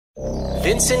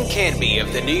Vincent Canby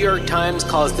of the New York Times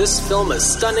calls this film a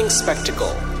stunning spectacle,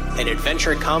 an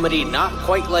adventure comedy not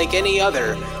quite like any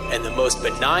other, and the most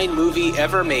benign movie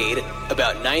ever made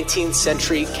about 19th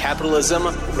century capitalism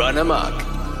run amok.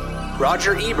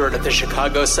 Roger Ebert of the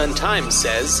Chicago Sun-Times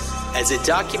says, as a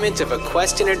document of a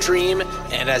quest and a dream,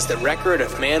 and as the record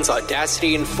of man's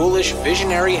audacity and foolish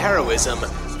visionary heroism,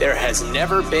 there has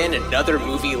never been another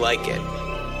movie like it.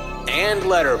 And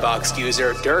Letterboxd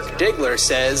user Dirk Diggler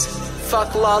says,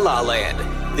 fuck La La Land.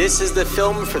 This is the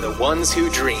film for the ones who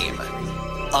dream.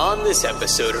 On this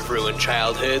episode of Ruined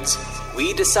Childhoods,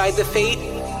 we decide the fate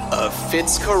of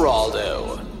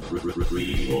Fitzcarraldo.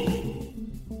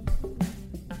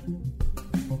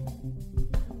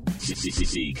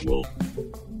 Sequel.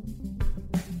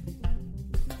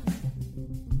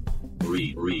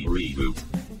 Reboot.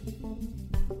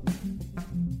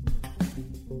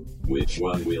 Which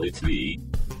one will it be?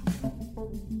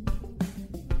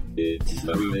 It's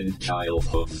the Ruined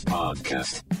Childhoods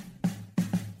podcast.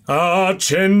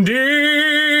 Accendini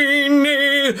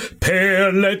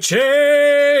per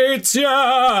l'eccetia.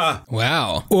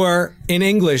 Wow. Or, in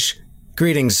English,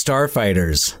 greetings,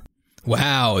 starfighters.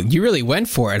 Wow, you really went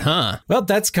for it, huh? Well,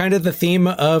 that's kind of the theme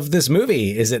of this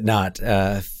movie, is it not?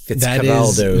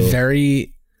 Fitzcarraldo. That is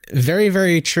very, very,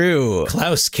 very true.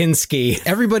 Klaus Kinski.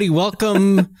 Everybody,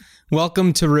 welcome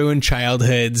to Ruined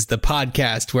Childhoods, the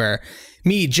podcast where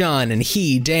me, John, and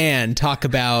he, Dan, talk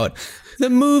about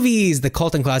the movies, the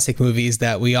cult and classic movies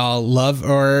that we all love.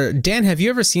 Or, Dan, have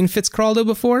you ever seen Fitzcarraldo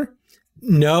before?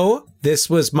 No,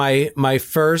 this was my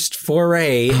first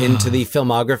foray into the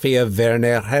filmography of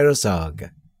Werner Herzog.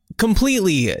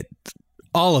 Completely,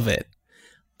 all of it.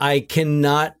 I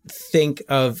cannot think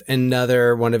of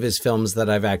another one of his films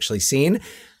that I've actually seen.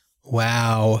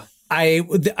 Wow.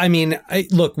 I mean,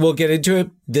 look, we'll get into it.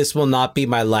 This will not be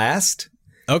my last.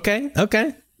 Okay.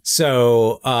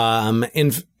 So,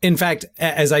 in fact,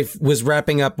 as I was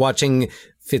wrapping up watching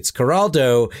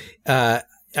Fitzcarraldo,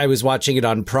 I was watching it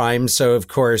on Prime, so of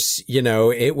course,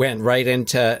 it went right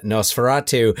into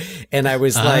Nosferatu, and I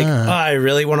was like, I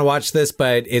really want to watch this,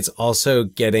 but it's also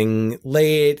getting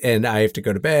late, and I have to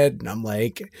go to bed, and I'm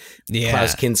like,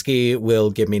 Klaus Kinski will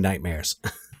give me nightmares.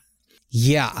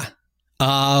 Yeah.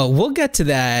 We'll get to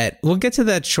that. We'll get to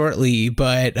that shortly,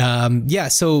 but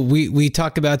so we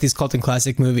talk about these cult and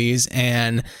classic movies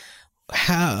and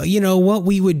how, what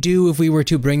we would do if we were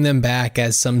to bring them back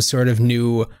as some sort of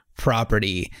new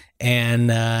property. And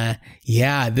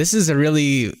this is a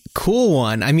really cool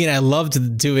one. I mean, I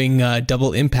loved doing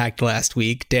Double Impact last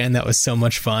week. Dan, that was so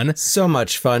much fun. So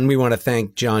much fun. We want to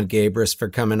thank John Gabris for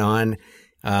coming on.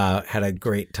 Had a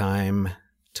great time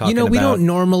talking about... we don't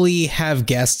normally have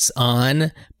guests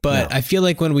on, but no. I feel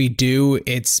like when we do,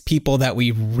 it's people that we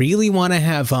really want to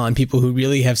have on, people who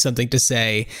really have something to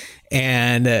say.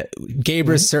 And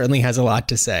Gabris certainly has a lot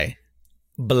to say.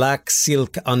 Black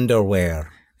silk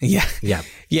underwear. Yeah.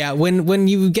 When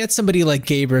you get somebody like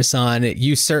Gabris on,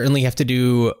 you certainly have to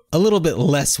do a little bit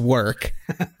less work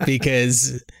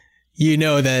because you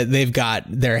know that they've got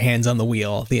their hands on the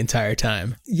wheel the entire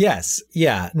time. Yes.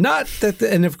 Yeah. Not that.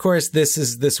 And of course,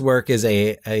 this work is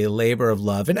a labor of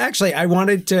love. And actually, I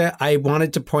wanted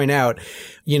to point out,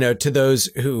 to those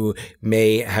who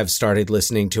may have started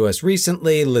listening to us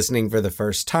recently, listening for the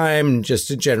first time, just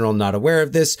in general, not aware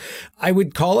of this, I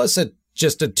would call us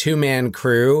just a two-man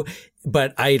crew,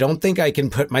 but I don't think I can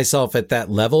put myself at that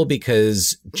level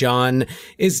because John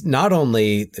is not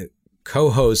only the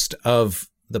co-host of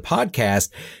the podcast,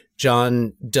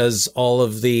 John does all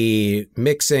of the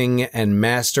mixing and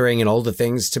mastering and all the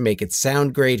things to make it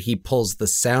sound great. He pulls the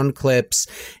sound clips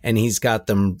and he's got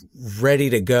them ready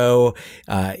to go.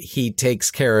 He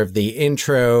takes care of the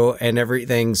intro and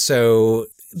everything. So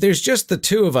there's just the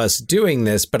two of us doing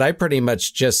this, but I pretty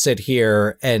much just sit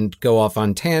here and go off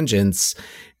on tangents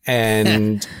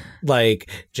and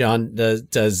John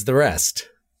does the rest.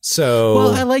 So,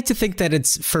 well, I like to think that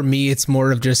for me, it's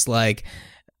more of just like,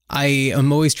 I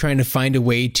am always trying to find a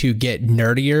way to get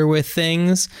nerdier with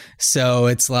things. So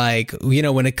it's like,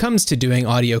 when it comes to doing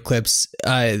audio clips,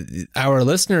 our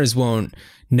listeners won't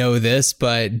know this,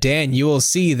 but Dan, you will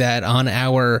see that on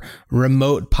our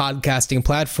remote podcasting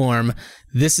platform,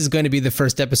 this is going to be the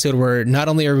first episode where not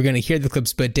only are we going to hear the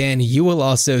clips, but Dan, you will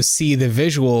also see the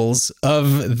visuals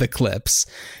of the clips.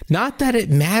 Not that it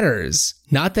matters.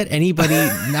 Not that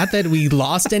we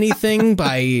lost anything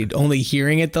by only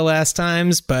hearing it the last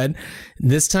times, but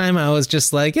this time I was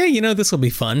just like, this will be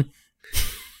fun.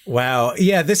 Wow.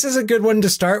 Yeah, this is a good one to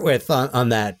start with on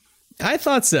that. I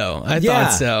thought so. I Yeah.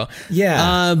 thought so.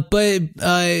 Yeah. But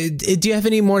do you have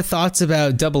any more thoughts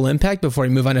about Double Impact before we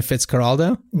move on to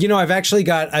Fitzcarraldo? You know, I've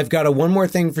got a one more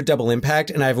thing for Double Impact,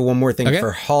 and I have a one more thing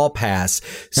for Hall Pass.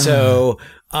 So,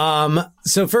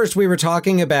 so first we were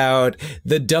talking about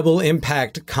the Double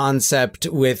Impact concept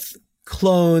with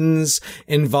clones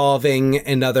involving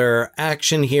another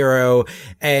action hero,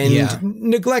 and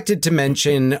neglected to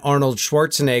mention Arnold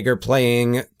Schwarzenegger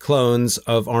playing clones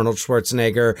of Arnold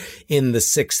Schwarzenegger in The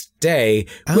Sixth Day.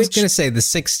 I was going to say The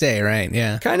Sixth Day, right?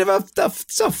 Yeah. Kind of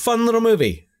it's a fun little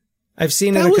movie. I've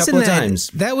seen it a couple of times.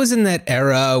 That was in that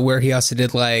era where he also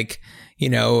did like, you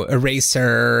know,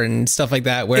 Eraser and stuff like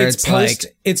that, where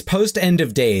it's post End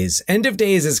of Days. End of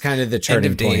Days is kind of the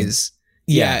turning point.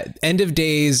 Yeah, End of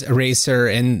Days, Eraser,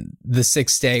 and The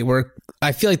Sixth Day, where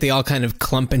I feel like they all kind of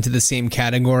clump into the same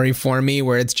category for me,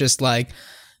 where it's just like,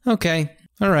 okay,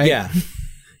 all right. Yeah.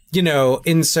 You know,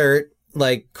 insert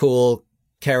like cool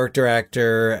character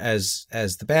actor as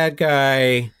the bad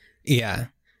guy. Yeah.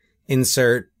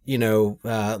 Insert, you know,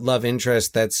 love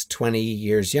interest that's 20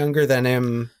 years younger than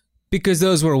him. Because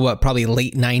those were what, probably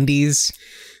late 90s?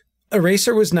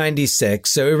 Eraser was 96,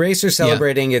 so Eraser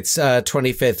celebrating its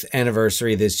 25th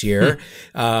anniversary this year.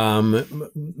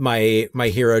 My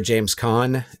hero James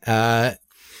Caan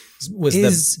was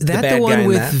the bad the one guy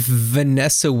with that.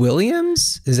 Vanessa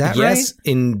Williams? Is that right? Yes,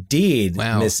 indeed.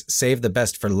 Wow. Miss Save the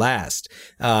Best for Last,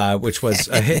 which was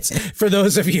a hit. For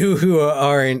those of you who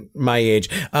aren't my age,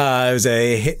 it was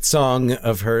a hit song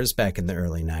of hers back in the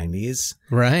early 90s.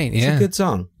 Right, yeah. It's a good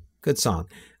song. Good song.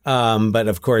 But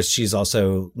of course, she's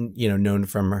also, you know, known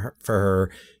for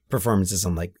her performances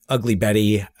on like Ugly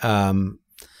Betty. I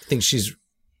think she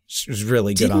was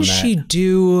really good on that. Didn't she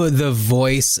do the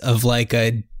voice of like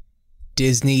a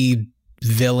Disney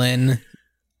villain?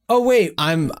 Oh wait,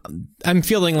 I'm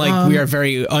feeling like we are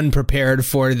very unprepared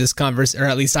for this conversation, or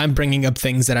at least I'm bringing up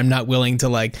things that I'm not willing to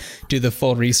like do the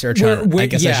full research on. I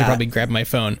guess I should probably grab my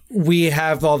phone. We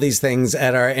have all these things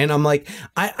and I'm like,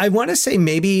 I want to say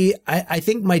maybe I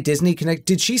think my Disney Connect.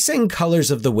 Did she sing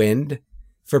Colors of the Wind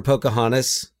for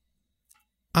Pocahontas?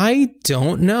 I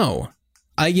don't know.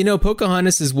 You know,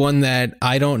 Pocahontas is one that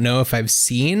I don't know if I've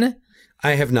seen.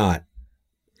 I have not.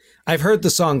 I've heard the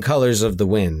song Colors of the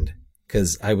Wind.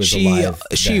 Because I was alive.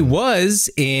 She was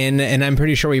in, and I'm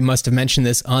pretty sure we must have mentioned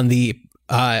this on the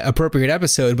appropriate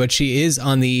episode, but she is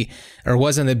on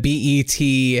was on the BET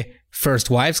First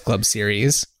Wives Club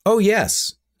series. Oh,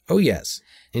 yes. Oh, yes.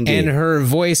 Indeed. And her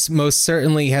voice most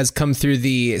certainly has come through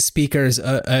the speakers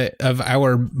of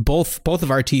our both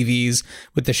of our TVs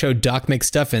with the show Doc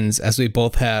McStuffins, as we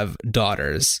both have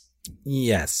daughters.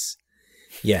 Yes.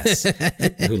 Yes.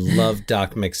 Who love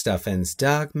Doc McStuffins.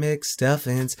 Doc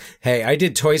McStuffins. Hey, I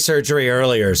did Toy Surgery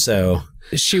earlier, so.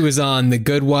 She was on The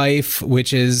Good Wife,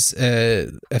 which is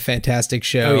a fantastic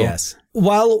show. Oh, yes.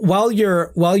 While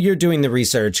you're doing the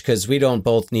research, because we don't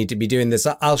both need to be doing this,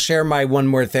 I'll share my one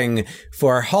more thing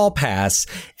for Hall Pass.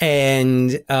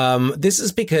 And this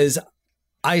is because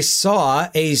I saw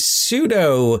a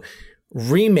pseudo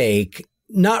remake.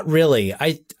 Not really.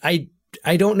 I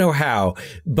don't know how,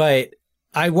 but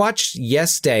I watched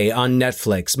Yes Day on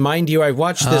Netflix. Mind you, I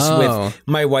watched this with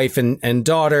my wife and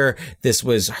daughter. This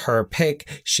was her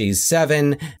pick. She's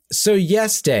 7. So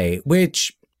Yes Day,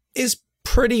 which is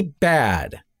pretty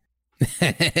bad.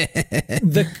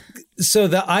 So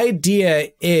the idea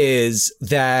is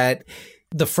that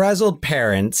the frazzled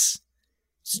parents,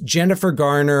 Jennifer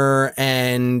Garner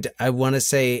and I want to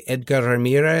say Edgar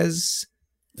Ramirez,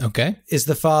 is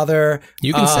the father.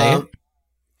 You can say it.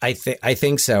 I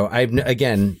think so.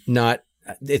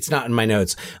 It's not in my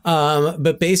notes.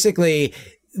 But basically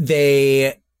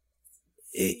they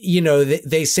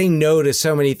say no to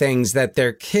so many things that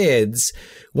their kids,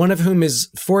 one of whom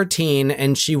is 14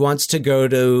 and she wants to go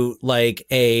to like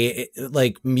a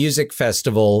music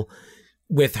festival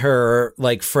with her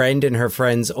like friend and her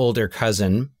friend's older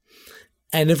cousin.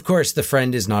 And of course, the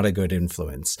friend is not a good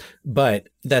influence, but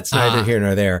that's neither here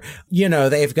nor there. You know,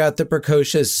 they've got the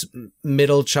precocious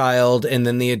middle child and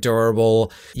then the adorable,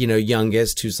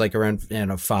 youngest who's like around,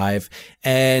 5.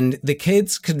 And the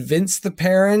kids convince the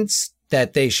parents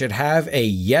that they should have a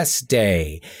Yes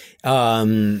Day.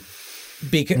 And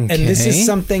this is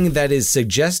something that is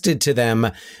suggested to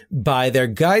them by their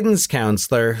guidance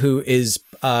counselor, who is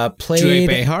played. Joy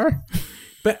Behar?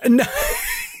 But no.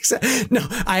 No,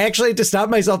 I actually had to stop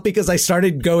myself because I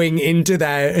started going into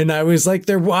that and I was like,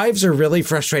 their wives are really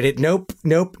frustrated. Nope.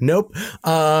 No,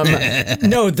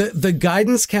 the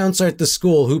guidance counselor at the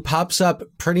school, who pops up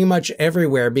pretty much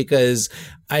everywhere because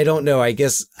I don't know. I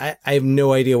guess I have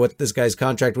no idea what this guy's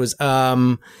contract was.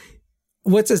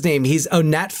 what's his name?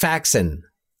 Nat Faxon.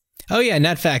 Oh, yeah,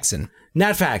 Nat Faxon.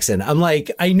 Nat Faxon. I'm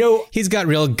like, I know he's got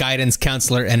real guidance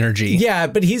counselor energy. Yeah,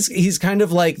 but he's kind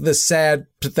of like the sad,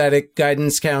 pathetic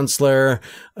guidance counselor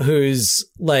who's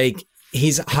like,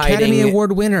 he's hiding. Academy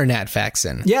Award winner Nat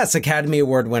Faxon. Yes, Academy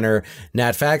Award winner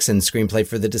Nat Faxon, screenplay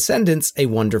for The Descendants, a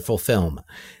wonderful film.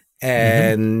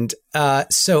 And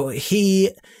so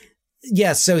he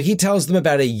tells them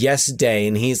about a yes day,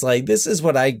 and he's like, this is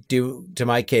what I do to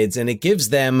my kids. And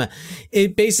it's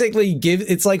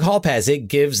like Hall Pass. It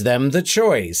gives them the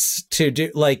choice to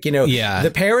do, like,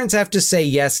 the parents have to say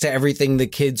yes to everything the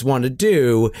kids want to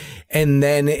do. And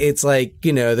then it's like,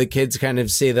 the kids kind of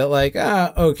see that like,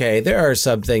 okay, there are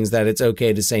some things that it's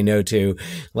okay to say no to,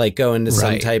 like going to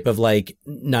some type of like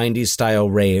 90s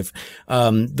style rave.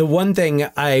 The one thing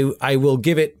I will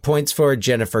give it points for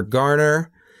Jennifer Garner,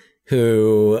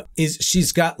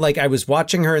 she's got like, I was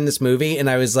watching her in this movie and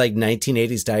I was like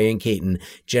 1980s Diane Keaton.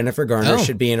 Jennifer Garner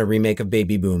should be in a remake of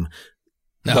Baby Boom.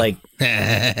 No. Like,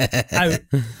 I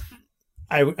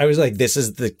was like, this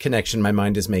is the connection my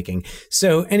mind is making.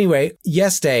 So anyway,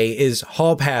 Yes Day is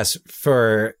Hall Pass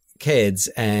for kids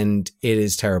and it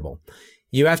is terrible.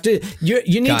 You have to,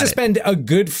 you need to spend a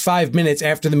good 5 minutes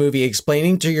after the movie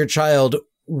explaining to your child,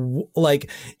 like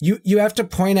you have to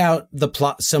point out the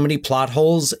plot, so many plot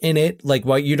holes in it. Like,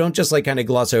 why you don't just like kind of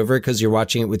gloss over it because you're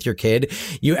watching it with your kid.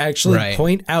 You actually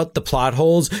point out the plot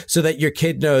holes so that your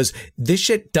kid knows this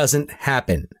shit doesn't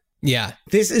happen. Yeah.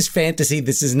 This is fantasy.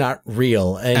 This is not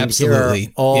real. And absolutely. Here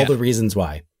are all the reasons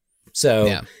why.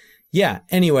 So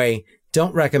anyway,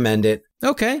 don't recommend it.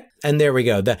 Okay. And there we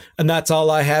go. And that's all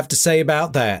I have to say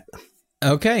about that.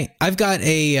 Okay. I've got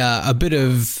a bit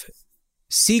of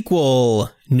sequel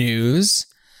news.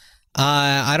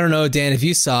 I don't know, Dan, if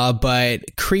you saw, but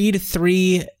Creed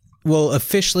 3 will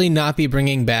officially not be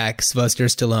bringing back Sylvester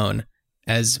Stallone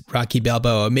as Rocky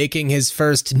Balboa, making his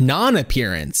first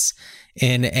non-appearance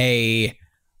in a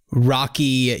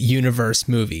Rocky universe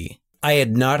movie. I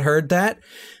had not heard that.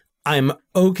 I'm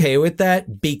okay with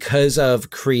that because of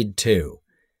Creed 2.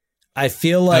 I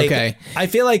feel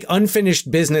like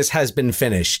unfinished business has been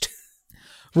finished.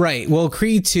 Right. Well,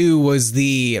 Creed 2 was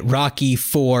the Rocky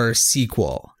 4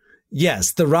 sequel.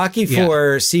 Yes, the Rocky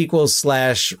 4 sequel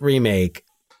 / remake.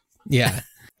 Yeah.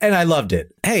 And I loved it.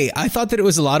 Hey, I thought that it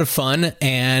was a lot of fun,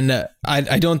 and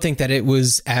I don't think that it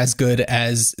was as good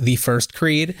as the first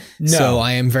Creed. No. So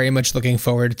I am very much looking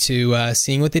forward to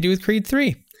seeing what they do with Creed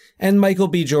 3. And Michael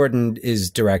B. Jordan is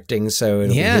directing, so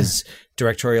it'll be his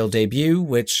directorial debut,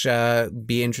 which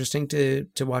be interesting to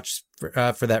watch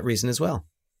for that reason as well.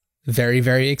 Very,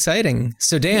 very exciting.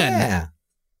 So, Dan,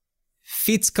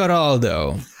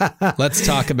 Fitzcarraldo, let's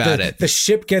talk about it. The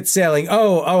ship gets sailing.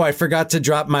 Oh, I forgot to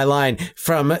drop my line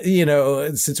from,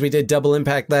 since we did Double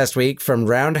Impact last week, from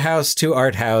Roundhouse to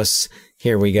Art House.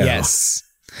 Here we go. Yes.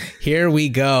 Here we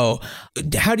go.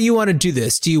 How do you want to do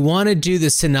this? Do you want to do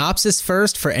the synopsis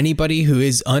first for anybody who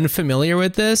is unfamiliar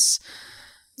with this?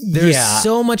 There's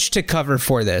so much to cover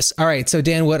for this. All right. So,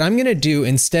 Dan, what I'm going to do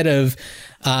instead of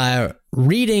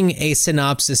reading a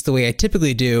synopsis the way I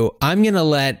typically do, I'm going to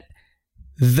let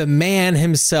the man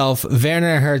himself,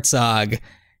 Werner Herzog,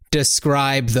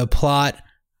 describe the plot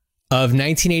of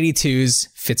 1982's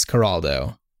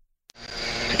Fitzcarraldo.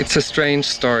 It's a strange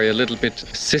story, a little bit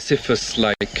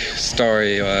Sisyphus-like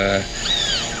story, a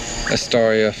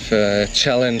story of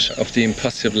challenge of the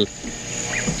impossible.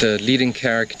 The leading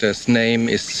character's name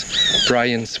is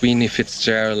Brian Sweeney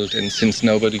Fitzgerald, and since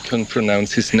nobody can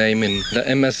pronounce his name in the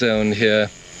Amazon here,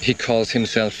 he calls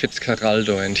himself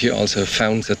Fitzcarraldo, and he also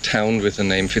founds a town with the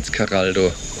name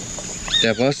Fitzcarraldo.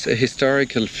 There was a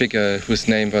historical figure whose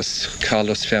name was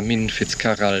Carlos Fermin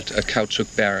Fitzcarrald, a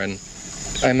caoutchouc baron.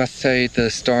 I must say the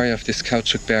story of this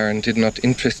caoutchouc baron did not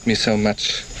interest me so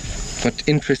much. What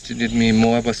interested me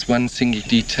more was one single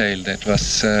detail, that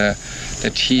was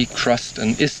that he crossed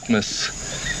an isthmus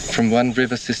from one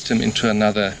river system into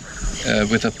another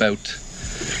with a boat.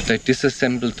 They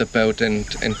disassembled the boat and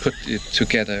put it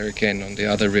together again on the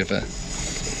other river.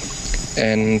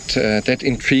 And that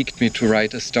intrigued me to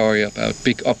write a story about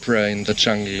big opera in the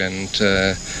jungle and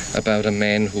about a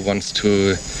man who wants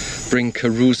to bring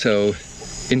Caruso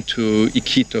into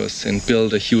Iquitos and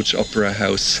build a huge opera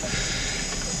house.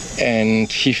 And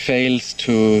he fails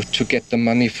to get the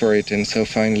money for it, and so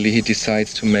finally he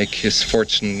decides to make his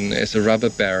fortune as a robber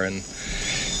baron.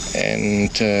 And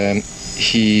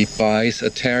he buys a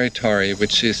territory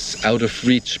which is out of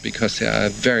reach because there are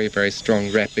very, very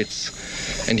strong rapids,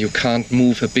 and you can't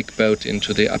move a big boat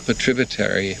into the upper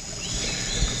tributary.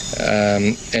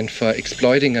 And for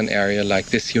exploiting an area like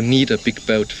this, you need a big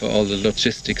boat for all the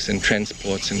logistics and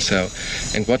transports and so.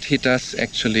 And what he does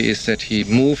actually is that he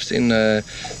moves in a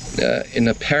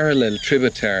parallel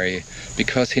tributary,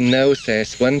 because he knows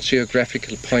there's one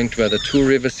geographical point where the two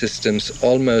river systems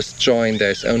almost join.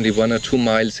 There's only 1 or 2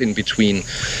 miles in between.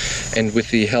 And with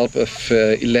the help of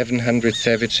 1,100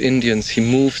 savage Indians, he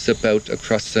moves the boat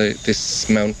across this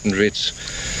mountain ridge.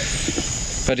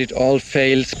 But it all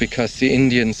fails because the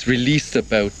Indians release the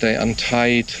boat, they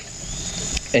untie it,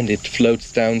 and it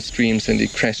floats downstreams and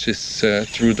it crashes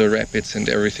through the rapids, and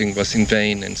everything was in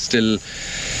vain. And still,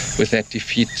 with that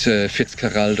defeat,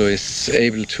 Fitzcarraldo is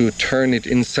able to turn it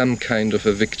in some kind of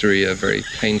a victory, a very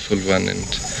painful one. And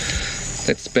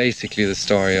that's basically the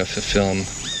story of the film.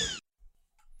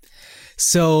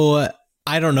 So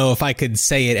I don't know if I could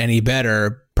say it any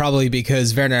better, probably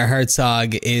because Werner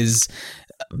Herzog is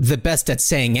the best at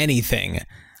saying anything.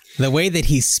 The way that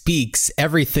he speaks,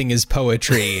 everything is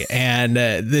poetry, and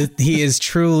he is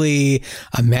truly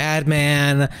a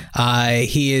madman.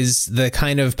 He is the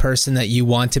kind of person that you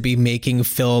want to be making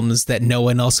films that no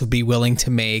one else would be willing to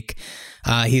make.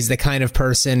 He's the kind of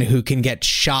person who can get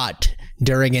shot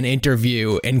during an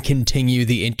interview and continue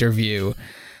the interview.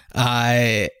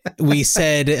 We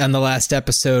said on the last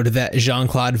episode that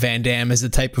Jean-Claude Van Damme is the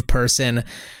type of person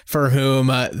for whom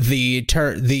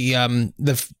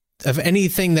of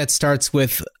anything that starts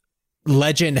with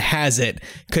legend has it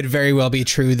could very well be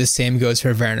true. The same goes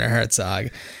for Werner Herzog.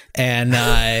 And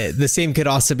the same could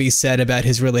also be said about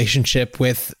his relationship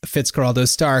with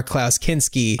Fitzcarraldo's star, Klaus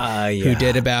Kinski, who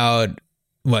did about,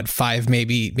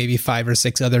 maybe 5 or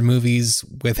 6 other movies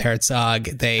with Herzog.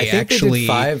 They actually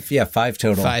did 5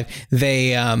 total. 5.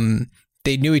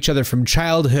 They knew each other from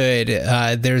childhood.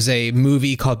 There's a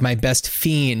movie called My Best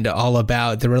Fiend, all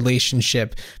about the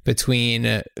relationship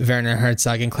between Werner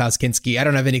Herzog and Klaus Kinski. I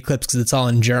don't have any clips because it's all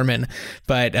in German,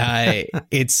 but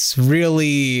it's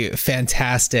really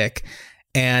fantastic.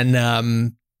 And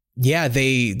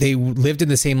they lived in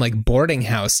the same boarding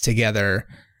house together.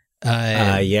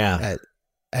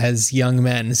 As young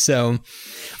men. So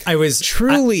I was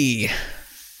truly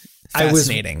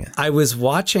fascinating. I was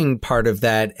watching part of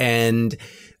that, and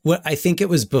what I think it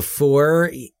was before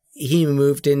he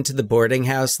moved into the boarding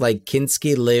house,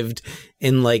 Kinski lived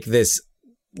in this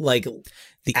attic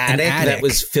that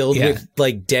was filled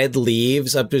with dead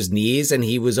leaves up to his knees, and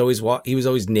he was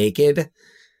always naked.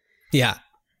 Yeah.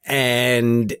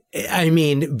 And I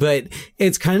mean, but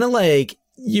it's kind of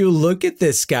you look at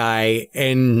this guy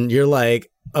and you're like,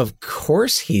 of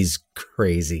course he's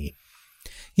crazy.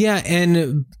 Yeah,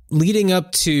 and leading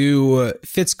up to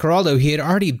Fitzcarraldo, he had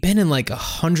already been in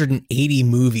 180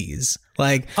 movies.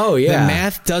 The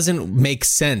math doesn't make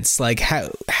sense.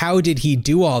 How did he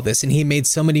do all this? And he made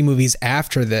so many movies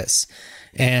after this,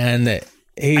 and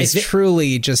he's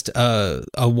truly just a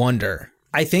wonder.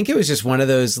 I think it was just one of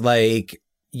those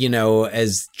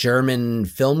as German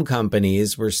film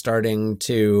companies were starting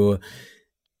to,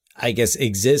 I guess,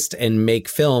 exist and make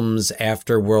films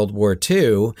after World War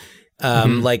II.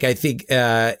 I think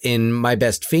in My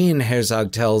Best Fiend,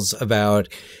 Herzog tells about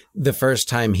the first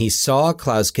time he saw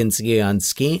Klaus Kinski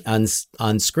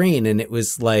on screen, and it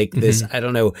was this, I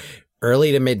don't know,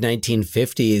 early to mid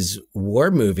 1950s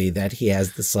war movie that he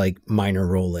has this minor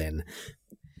role in.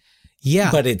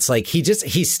 Yeah, but it's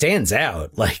he stands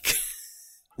out.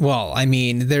 Well, I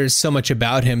mean, there's so much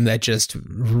about him that just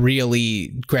really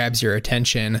grabs your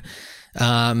attention.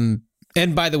 And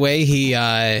by the way, he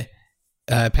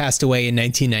passed away in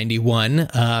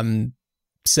 1991.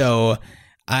 So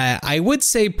I would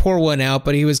say pour one out,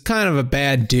 but he was kind of a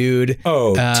bad dude.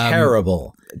 Oh,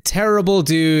 terrible. Terrible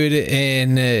dude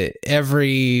in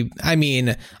every, I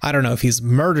mean, I don't know if he's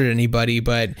murdered anybody,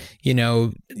 but,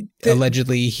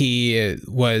 allegedly he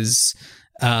was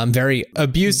very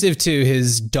abusive to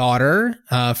his daughter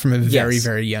from a very,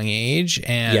 very young age.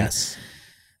 And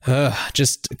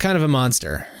just kind of a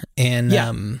monster.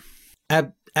 And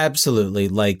absolutely.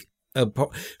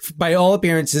 By all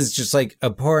appearances, just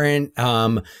abhorrent,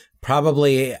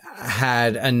 probably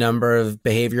had a number of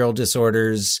behavioral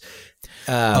disorders.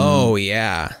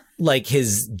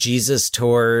 His Jesus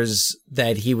tours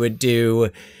that he would do.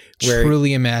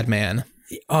 Truly a madman.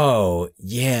 Oh,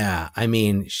 yeah. I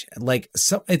mean,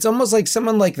 it's almost like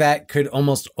someone like that could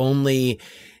almost only...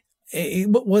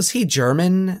 Was he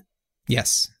German?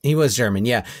 Yes. He was German,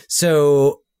 yeah.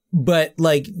 So, but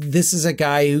this is a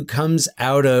guy who comes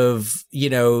out of,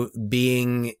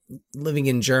 living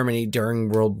in Germany during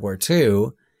World War II.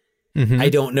 I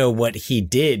don't know what he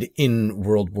did in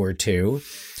World War II.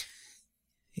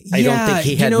 I don't think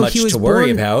he had much to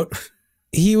worry about.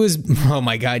 He was, oh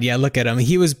my God, yeah, look at him.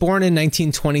 He was born in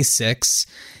 1926.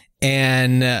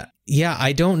 And yeah,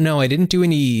 I don't know. I didn't do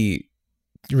any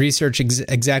research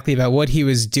exactly about what he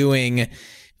was doing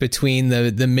between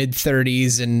the mid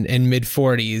 30s and mid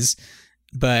 40s.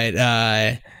 But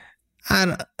I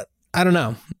don't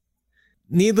know.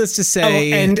 Needless to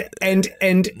say. And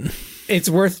it's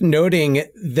worth noting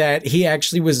that he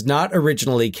actually was not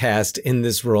originally cast in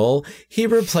this role. He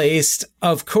replaced,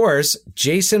 of course,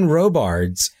 Jason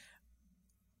Robards.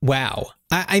 Wow.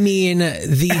 I mean,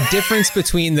 the difference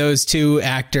between those two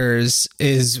actors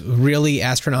is really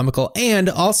astronomical. And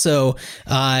also,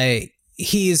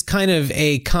 he's kind of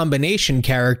a combination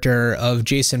character of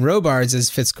Jason Robards as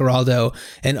Fitzcarraldo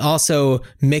and also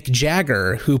Mick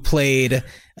Jagger, who played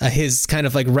his kind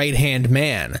of like right-hand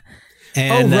man.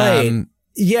 And, right.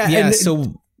 Yeah. And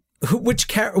so what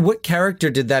character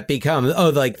did that become? Oh,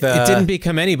 like it didn't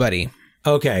become anybody.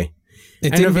 Okay.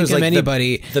 It didn't become like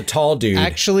anybody. The tall dude.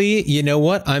 Actually, you know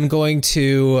what? I'm going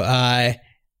to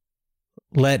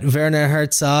let Werner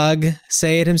Herzog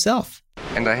say it himself.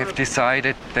 And I have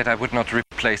decided that I would not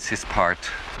replace his part.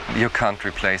 You can't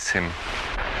replace him.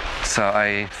 So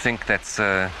I think that's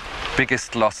the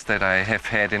biggest loss that I have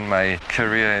had in my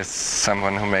career as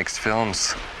someone who makes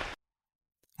films.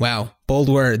 Wow, bold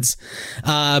words.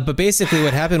 But basically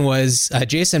what happened was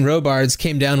Jason Robards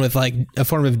came down with like a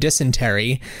form of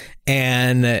dysentery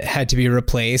and had to be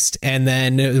replaced. And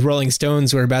then the Rolling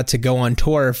Stones were about to go on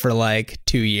tour for like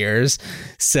 2 years.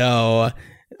 So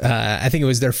I think it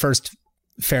was their first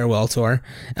farewell tour.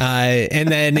 And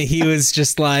then he was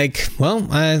just like, well,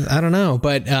 I don't know.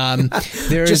 But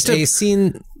there's a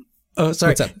scene... Oh,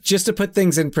 sorry. Just to put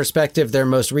things in perspective, their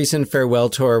most recent farewell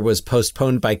tour was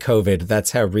postponed by COVID.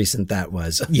 That's how recent that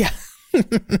was. Yeah.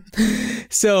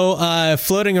 So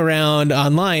floating around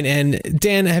online. And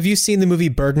Dan, have you seen the movie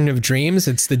Burden of Dreams?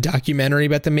 It's the documentary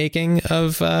about the making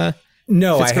of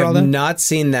No, I have not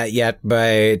seen that yet.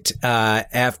 But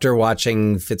after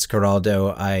watching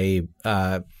Fitzcarraldo,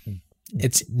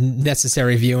 it's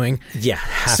necessary viewing. Yeah.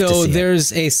 So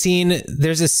there's a scene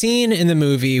in the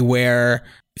movie where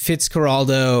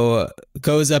Fitzcarraldo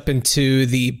goes up into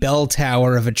the bell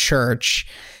tower of a church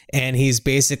and he's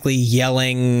basically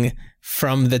yelling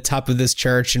from the top of this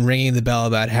church and ringing the bell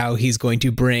about how he's going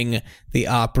to bring the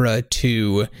opera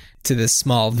to this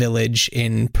small village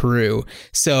in Peru.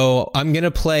 So I'm going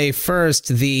to play first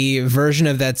the version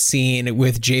of that scene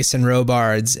with Jason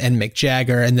Robards and Mick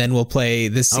Jagger, and then we'll play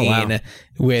the scene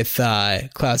with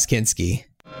Klaus Kinski.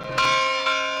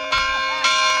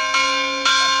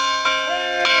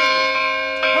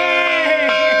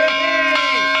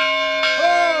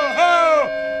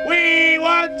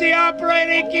 The opera,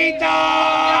 Nikita!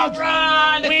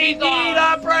 We need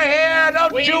opera here!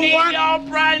 Don't you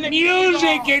want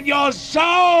music in your soul?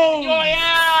 Oh,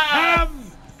 yeah!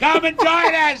 Come and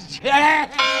join us!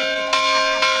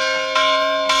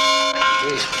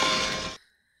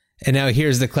 And now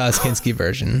here's the Klaus Kinski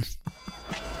version.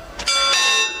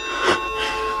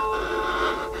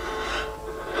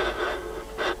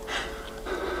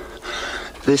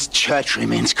 This church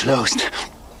remains closed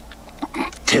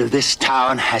till this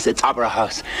town has its opera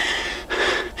house.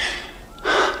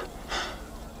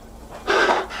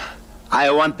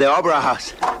 I want the opera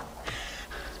house.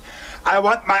 I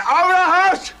want my opera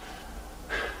house.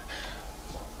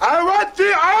 I want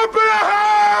the opera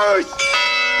house.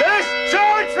 This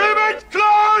church remains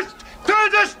closed till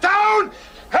this town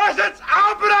has its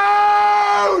opera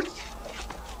house.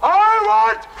 I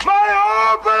want my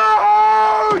opera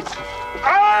house.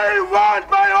 I want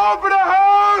my opera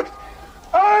house.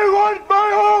 I want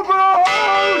my opera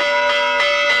house!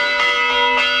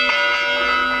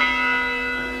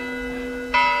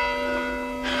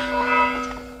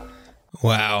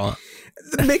 Wow.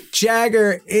 Mick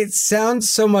Jagger, it sounds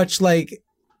so much like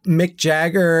Mick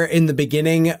Jagger in the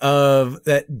beginning of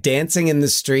that Dancing in the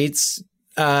Streets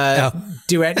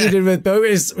duet he did with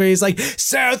Bogus, where he's like,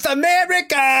 South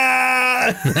America!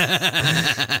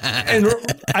 And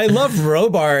I love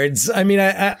Robards. I mean,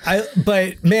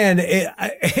 but man,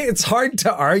 it's hard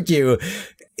to argue.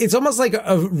 It's almost like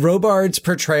a Robards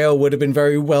portrayal would have been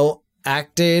very well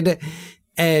acted,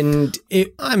 and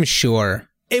I'm sure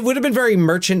it would have been very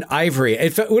Merchant Ivory.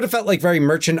 It would have felt like very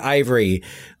Merchant Ivory,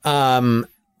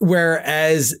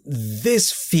 whereas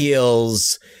this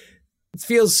feels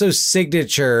so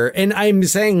signature. And I'm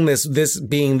saying this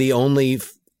being the only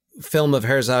film of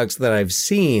Herzog's that I've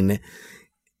seen.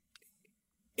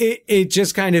 It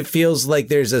just kind of feels like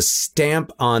there's a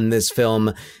stamp on this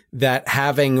film that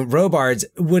having Robards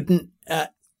wouldn't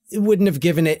have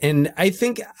given it. And I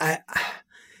think I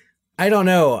don't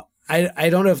know. I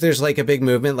don't know if there's like a big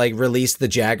movement, like release the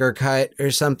Jagger cut or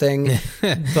something,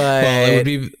 but well, it would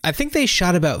be, I think they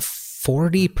shot about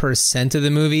 40% of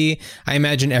the movie. I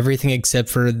imagine everything except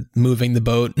for moving the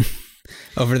boat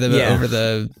over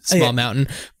the small mountain.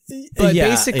 But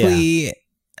basically,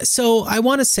 so I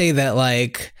want to say that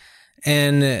like,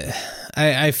 and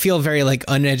I feel very like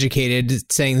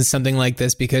uneducated saying something like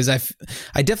this because I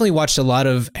definitely watched a lot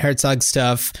of Herzog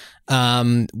stuff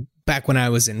back when I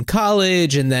was in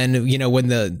college, and then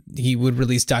when he would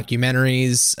release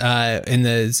documentaries in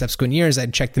the subsequent years,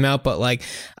 I'd check them out. But like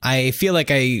I feel like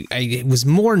I was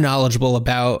more knowledgeable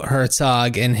about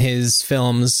Herzog and his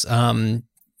films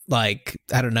like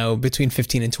I don't know, between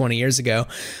 15 and 20 years ago.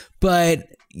 But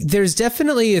there's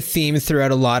definitely a theme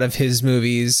throughout a lot of his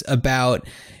movies about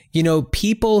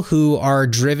people who are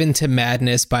driven to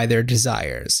madness by their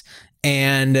desires.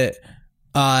 And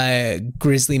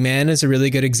Grizzly Man is a really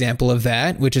good example of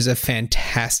that, which is a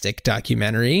fantastic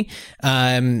documentary.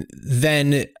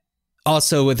 Then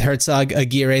also with Herzog,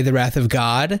 Aguirre, The Wrath of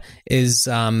God is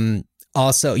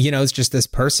also, it's just this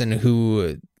person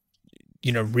who,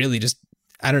 really just,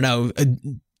 I don't know,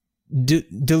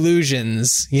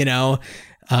 delusions,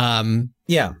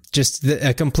 just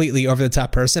a completely over the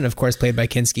top person, of course, played by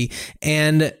Kinski.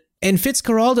 And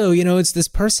Fitzcarraldo, it's this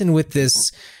person with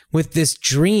this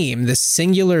dream, this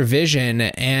singular vision.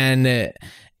 And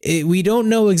we don't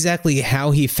know exactly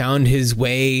how he found his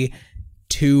way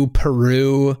to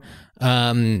Peru,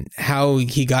 how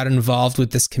he got involved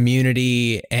with this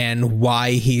community and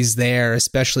why he's there,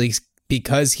 especially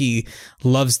because he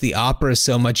loves the opera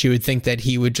so much. You would think that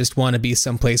he would just want to be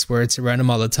someplace where it's around him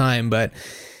all the time. But,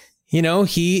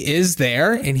 he is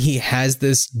there and he has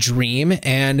this dream.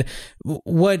 And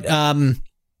what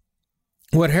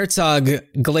Herzog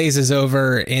glazes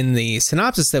over in the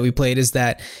synopsis that we played is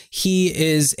that he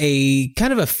is a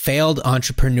kind of a failed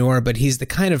entrepreneur, but he's the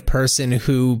kind of person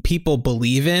who people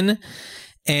believe in.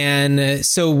 And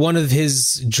so one of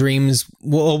his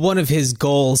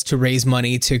goals to raise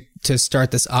money to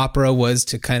start this opera was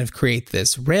to kind of create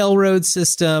this railroad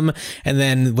system. And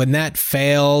then when that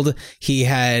failed,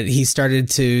 he started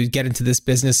to get into this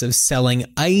business of selling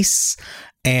ice.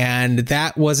 And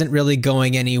that wasn't really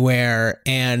going anywhere.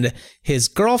 And his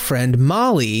girlfriend,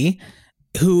 Molly,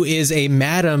 who is a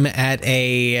madam at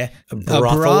a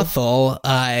brothel,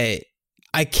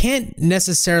 I can't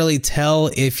necessarily tell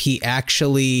if he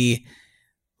actually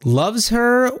loves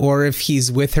her or if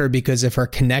he's with her because of her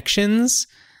connections.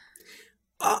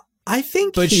 I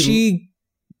think but she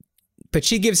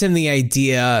gives him the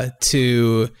idea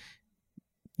to,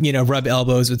 rub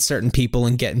elbows with certain people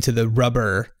and get into the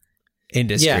rubber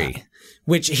industry,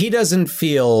 which he doesn't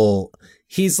feel.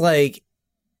 He's like,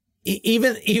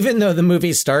 even though the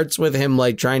movie starts with him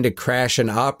like trying to crash an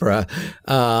opera,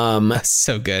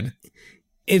 so good.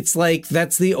 It's like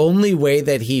that's the only way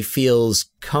that he feels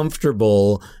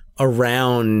comfortable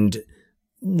around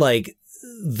like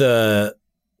the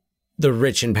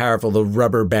rich and powerful, the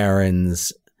rubber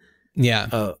barons. Yeah.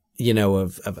 Of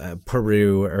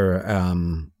Peru or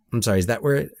I'm sorry, is that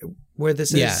where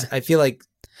this is? Yeah. I feel like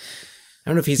I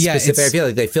don't know if he's specific. I feel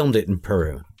like they filmed it in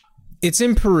Peru. It's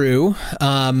in Peru.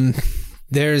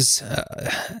 There's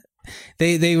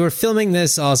they were filming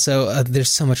this also.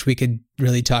 There's so much we could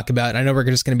really talk about. I know we're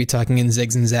just going to be talking in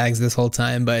zigs and zags this whole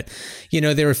time, but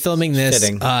they were filming this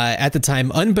at the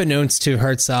time, unbeknownst to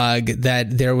Herzog,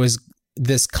 that there was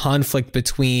this conflict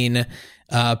between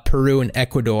Peru and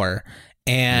Ecuador,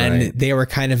 and they were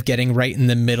kind of getting right in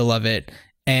the middle of it.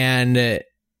 And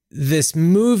this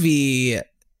movie,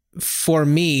 for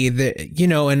me,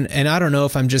 and I don't know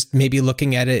if I'm just maybe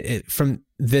looking at it from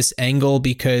this angle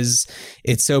because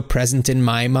it's so present in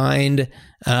my mind,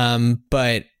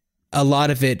 but a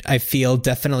lot of it I feel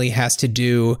definitely has to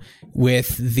do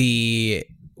with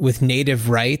native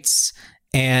rights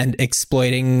and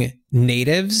exploiting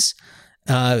natives,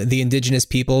 the indigenous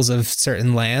peoples of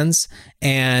certain lands.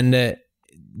 And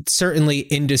certainly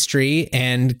industry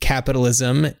and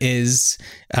capitalism is,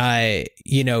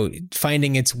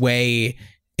 finding its way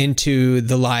into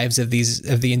the lives of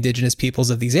the indigenous peoples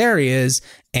of these areas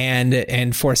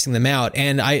and forcing them out.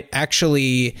 And I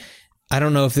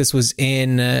don't know if this was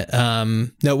in, no,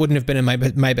 it wouldn't have been in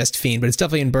My Best Fiend, but it's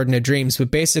definitely in Burden of Dreams.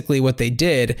 But basically what they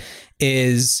did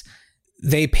is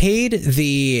they paid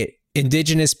the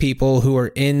indigenous people who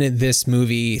are in this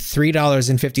movie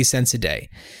 $3.50 a day,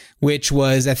 which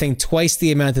was, I think, twice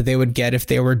the amount that they would get if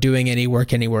they were doing any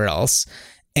work anywhere else.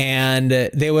 And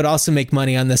they would also make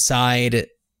money on the side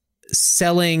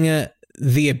selling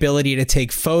the ability to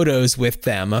take photos with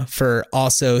them for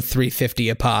also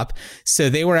 $3.50 a pop. So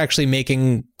they were actually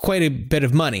making quite a bit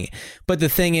of money. But the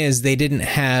thing is, they didn't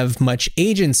have much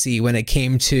agency when it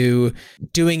came to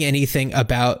doing anything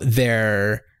about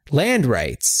their land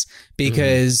rights,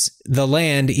 because the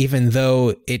land, even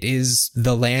though it is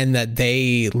the land that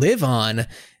they live on,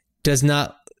 does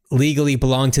not legally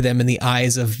belong to them in the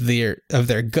eyes of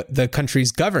the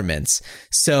country's governments.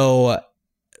 So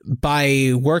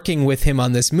by working with him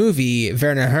on this movie,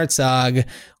 Werner Herzog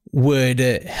would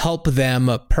help them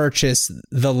purchase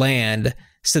the land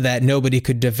so that nobody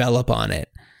could develop on it.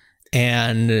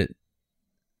 And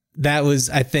that was,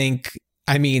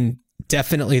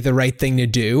 definitely the right thing to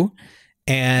do,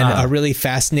 and a really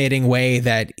fascinating way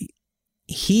that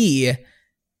he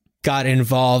got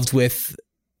involved with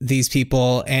these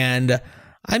people. And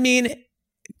in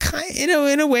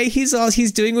a way, he's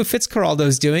doing what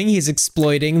Fitzcarraldo's doing. He's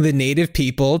exploiting the native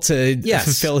people to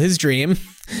fulfill his dream.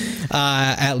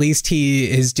 At least he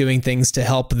is doing things to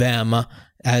help them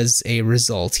as a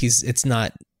result. It's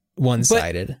not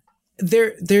one-sided.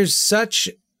 But there's such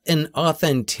an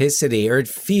authenticity, or it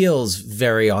feels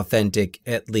very authentic,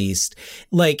 at least.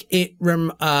 Like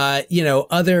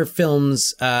other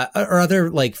films, or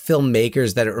other like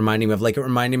filmmakers that it reminded me of. Like it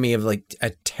reminded me of like a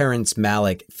Terrence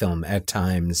Malick film at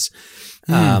times.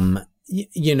 Where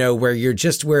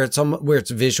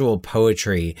it's visual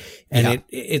poetry, and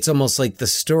it's almost like the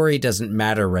story doesn't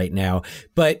matter right now.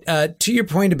 But to your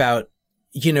point about,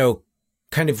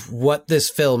 kind of what this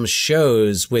film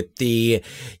shows with the,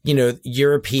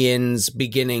 Europeans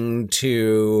beginning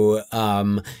to,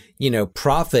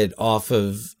 profit off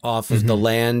of the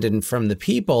land and from the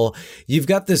people. You've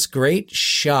got this great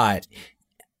shot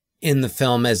in the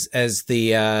film as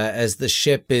the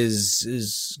ship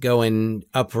is going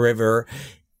upriver,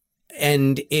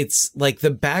 and it's like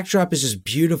the backdrop is just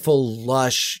beautiful,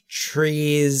 lush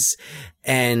trees,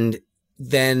 and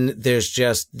then there's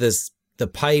just the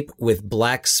pipe with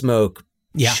black smoke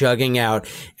chugging out,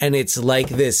 and it's like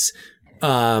this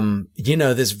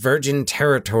this virgin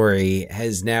territory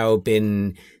has now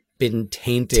been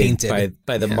tainted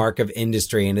by the mark of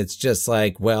industry. And it's just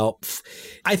like,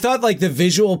 I thought like the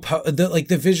visual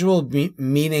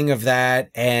meaning of that,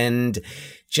 and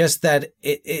just that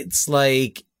it's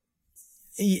like,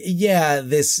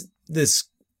 this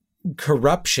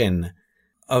corruption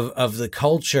of the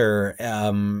culture,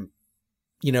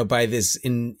 by this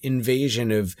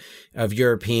invasion of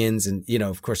Europeans and,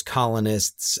 of course,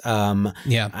 colonists. I'm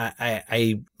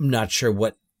not sure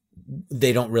what,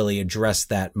 they don't really address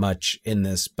that much in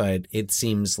this, but it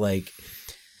seems like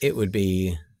it would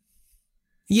be.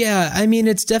 Yeah,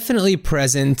 it's definitely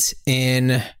present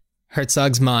in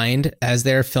Herzog's mind as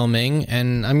they're filming,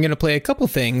 and I'm going to play a couple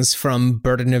things from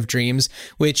Burden of Dreams,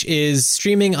 which is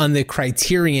streaming on the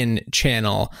Criterion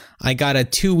channel. I got a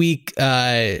 2-week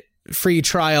free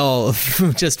trial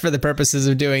just for the purposes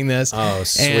of doing this. Oh,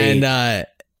 sweet. And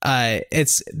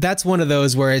that's one of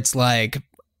those where it's like,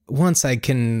 once I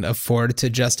can afford to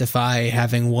justify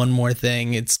having one more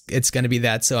thing, it's going to be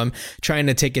that. So I'm trying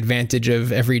to take advantage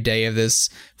of every day of this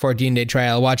 14-day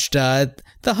trial. I watched The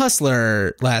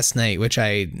Hustler last night, which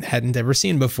I hadn't ever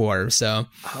seen before. So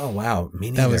wow,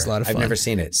 me neither. That was a lot of fun. I've never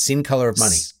seen it. Seen Color of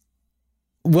Money.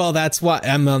 Well, that's why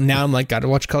I'm like, got to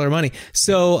watch Color of Money.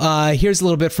 So here's a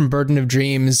little bit from Burden of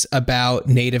Dreams about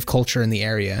native culture in the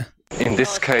area. In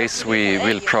this case, we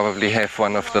will probably have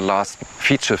one of the last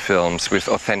feature films with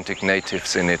authentic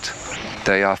natives in it.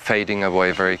 They are fading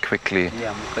away very quickly,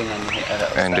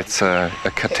 and it's a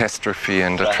catastrophe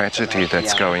and a tragedy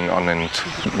that's going on, and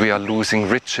we are losing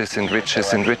riches and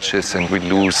riches and riches, and we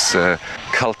lose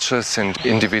cultures and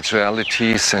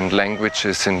individualities and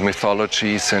languages and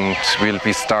mythologies, and we'll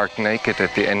be stark naked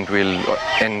at the end. We'll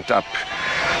end up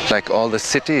like all the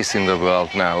cities in the world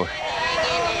now,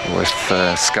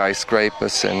 with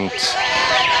skyscrapers and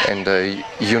a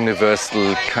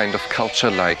universal kind of culture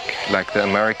like the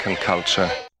American culture.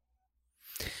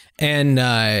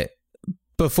 And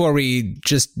before we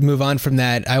just move on from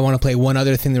that, I want to play one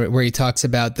other thing where he talks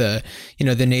about the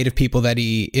native people that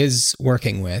he is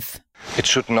working with. It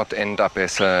should not end up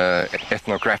as an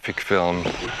ethnographic film.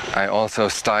 I also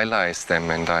stylize them,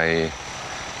 and I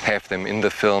have them in the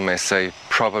film as they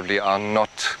probably are not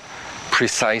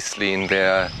precisely in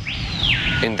their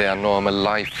normal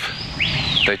life.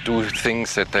 They do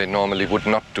things that they normally would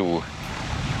not do.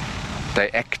 They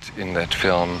act in that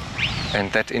film,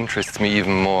 and that interests me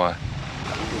even more.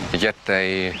 Yet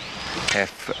they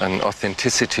have an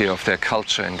authenticity of their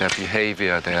culture and their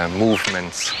behavior, their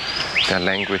movements, their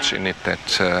language in it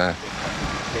that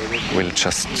will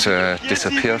just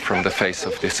disappear from the face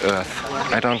of this earth.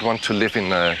 I don't want to live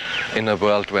in a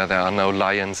world where there are no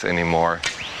lions anymore,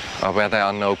 or where there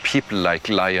are no people like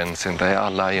lions, and they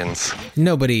are lions.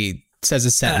 Nobody says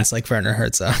a sentence like Werner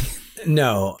Herzog.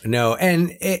 No.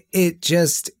 And it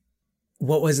just,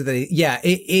 what was it that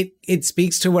it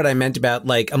speaks to what I meant about,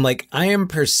 like, I'm like, I am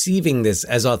perceiving this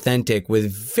as authentic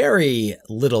with very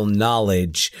little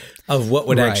knowledge of what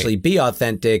would actually be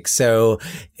authentic. So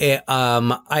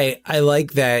I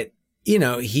like that, you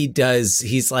know,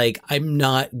 he's like, I'm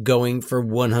not going for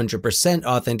 100%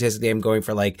 authenticity. I'm going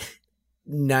for like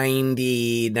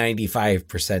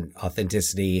 95%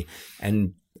 authenticity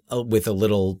and with a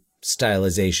little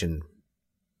stylization.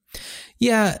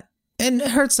 Yeah. And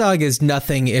Herzog is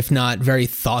nothing if not very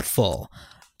thoughtful.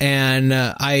 And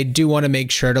I do want to make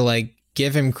sure to like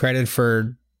give him credit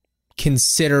for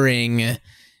considering,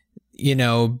 you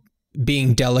know,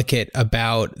 being delicate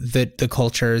about the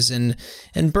cultures and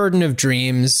Burden of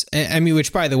Dreams. I mean,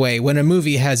 which, by the way, when a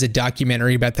movie has a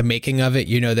documentary about the making of it,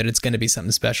 you know that it's going to be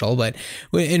something special. But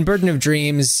in Burden of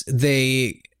Dreams,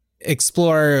 they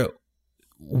explore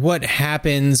what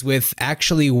happens with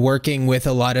actually working with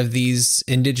a lot of these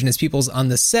indigenous peoples on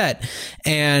the set.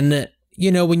 And,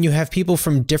 you know, when you have people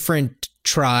from different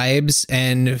tribes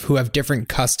and who have different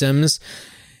customs,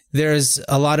 there's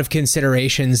a lot of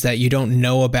considerations that you don't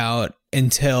know about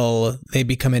until they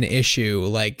become an issue.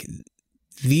 Like,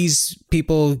 these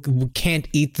people can't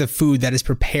eat the food that is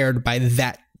prepared by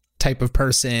that type of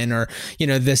person, or, you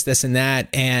know, this and that.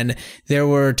 And there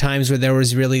were times where there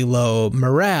was really low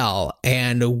morale,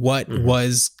 and what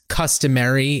was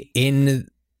customary in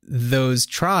those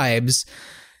tribes,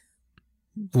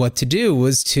 what to do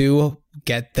was to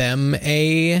get them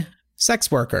a sex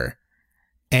worker.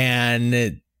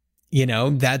 And, you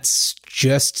know, that's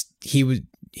just, he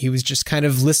was just kind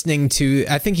of listening to,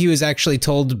 I think he was actually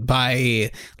told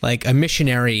by like a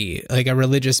missionary, like a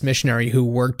religious missionary who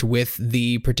worked with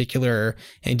the particular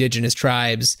indigenous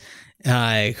tribes,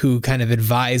 who kind of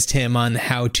advised him on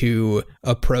how to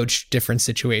approach different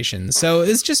situations. So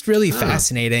it's just really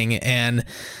fascinating. And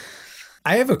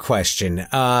I have a question,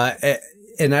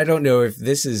 and I don't know if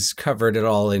this is covered at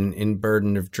all in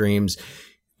Burden of Dreams.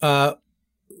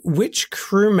 Which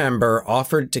crew member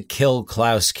offered to kill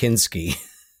Klaus Kinski?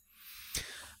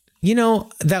 You know,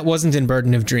 that wasn't in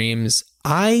Burden of Dreams.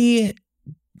 I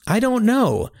don't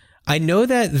know. I know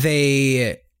that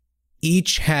they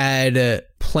each had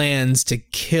plans to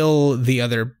have the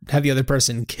other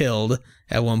person killed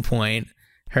at one point,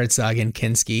 Herzog and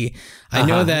Kinski. I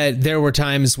know that there were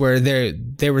times where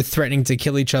they were threatening to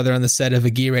kill each other on the set of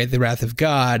Aguirre, The Wrath of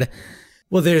God.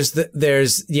 Well,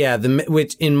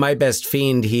 which in My Best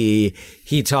Fiend, he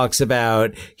talks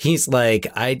about, he's like,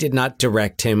 I did not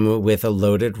direct him with a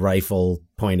loaded rifle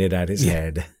pointed at his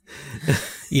head.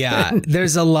 Yeah,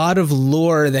 there's a lot of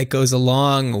lore that goes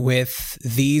along with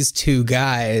these two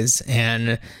guys,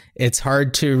 and it's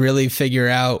hard to really figure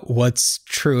out what's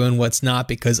true and what's not,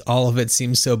 because all of it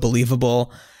seems so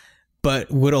believable,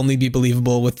 but would only be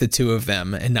believable with the two of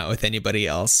them and not with anybody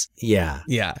else. Yeah.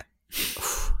 Yeah.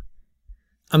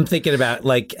 I'm thinking about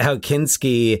like how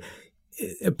Kinski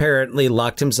apparently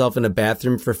locked himself in a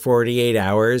bathroom for 48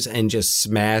 hours and just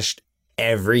smashed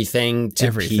everything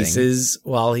to pieces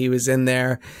while he was in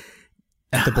there.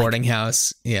 At the boarding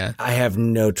house. Yeah. I have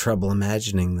no trouble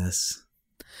imagining this.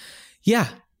 Yeah.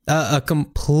 A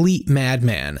complete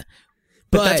madman.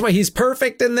 But that's why he's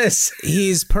perfect in this.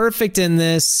 He's perfect in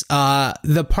this.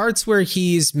 The parts where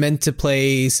he's meant to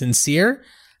play sincere,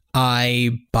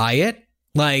 I buy it.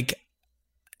 Like,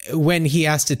 when he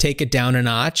has to take it down a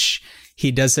notch,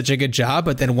 he does such a good job.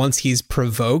 But then once he's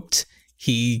provoked,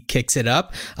 he kicks it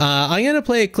up. I'm going to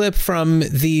play a clip from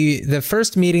the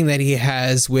first meeting that he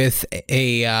has with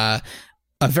a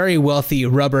very wealthy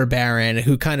rubber baron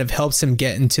who kind of helps him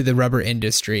get into the rubber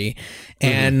industry.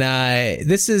 And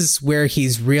this is where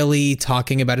he's really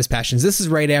talking about his passions. This is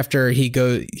right after he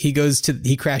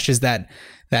crashes that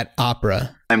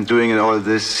opera. I'm doing all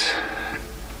this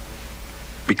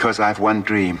because I have one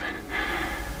dream.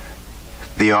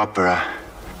 The opera.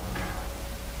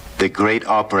 The great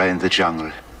opera in the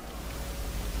jungle.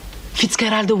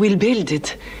 Fitzcarraldo will build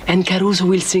it, and Caruso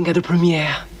will sing at the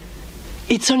premiere.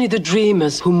 It's only the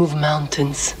dreamers who move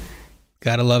mountains.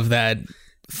 Gotta love that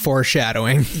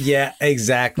foreshadowing. Yeah,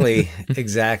 exactly.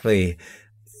 Exactly.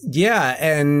 Yeah,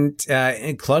 and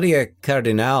Claudia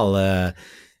Cardinal.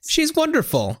 She's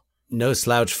wonderful. No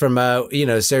slouch from,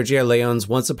 Sergio Leone's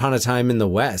Once Upon a Time in the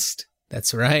West.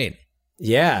 That's right.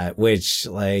 Yeah, which,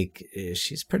 like,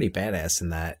 she's pretty badass in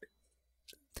that.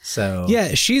 So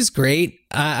yeah, she's great.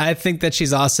 I think that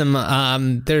she's awesome.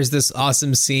 There's this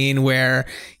awesome scene where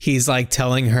he's like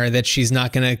telling her that she's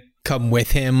not going to come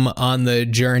with him on the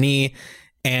journey.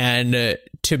 And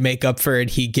to make up for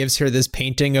it, he gives her this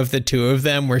painting of the two of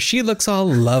them where she looks all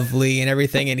lovely and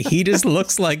everything. And he just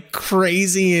looks like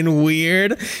crazy and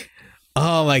weird.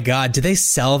 Oh, my God. Do they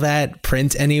sell that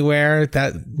print anywhere?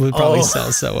 That would probably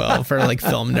sell so well for like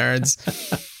film nerds.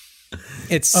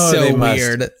 It's so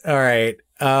weird. All right.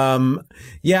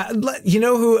 Yeah, you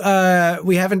know who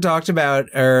we haven't talked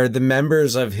about are the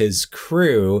members of his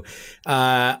crew.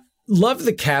 Love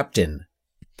the captain.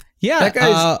 Yeah, that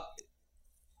guy's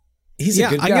he's a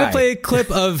good guy. I'm gonna play a clip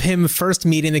of him first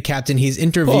meeting the captain. He's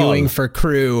interviewing for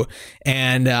crew,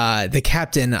 and the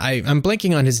captain. I'm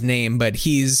blanking on his name, but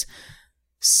he's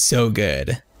so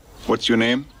good. What's your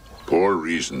name? Poor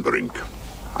Riesenbrink.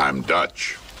 I'm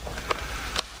Dutch,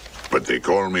 but they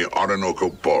call me Orinoco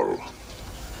Paul.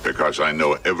 Because I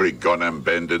know every gun and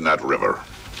bend in that river.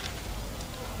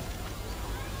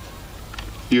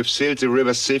 You've sailed the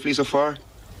river safely so far?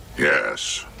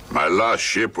 Yes. My last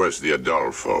ship was the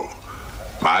Adolfo.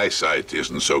 My eyesight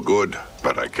isn't so good,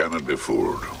 but I cannot be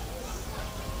fooled.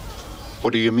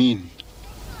 What do you mean?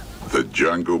 The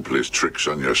jungle plays tricks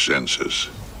on your senses.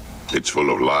 It's full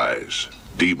of lies,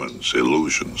 demons,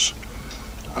 illusions.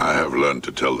 I have learned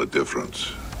to tell the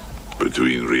difference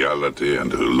between reality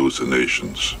and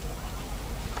hallucinations.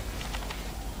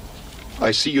 I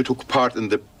see you took part in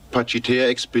the Pachitea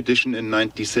expedition in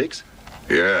 '96?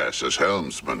 Yes, as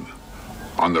helmsman.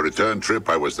 On the return trip,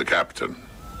 I was the captain.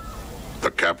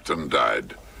 The captain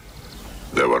died.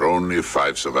 There were only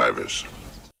 5 survivors.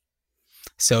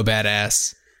 So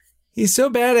badass. He's so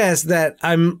badass that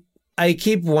I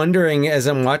keep wondering as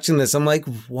I'm watching this, I'm like,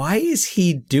 why is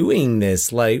he doing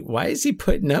this? Like, why is he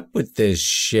putting up with this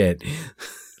shit?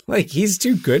 Like, he's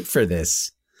too good for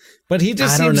this. But he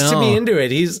just seems to be into it.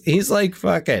 He's like,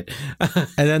 fuck it. And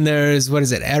then there's, what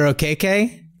is it,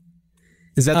 Arokeke?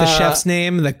 Is that the chef's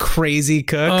name? The crazy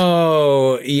cook?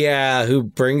 Oh, yeah, who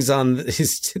brings on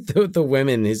the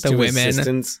women, his two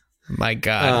assistants. My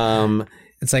God.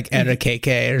 It's like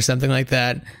Arokeke or something like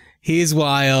that. He's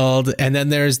wild. And then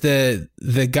there's the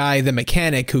guy, the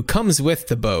mechanic, who comes with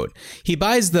the boat. He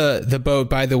buys the boat,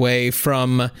 by the way,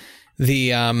 from the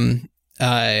Don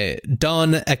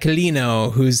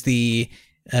Aquilino, who's the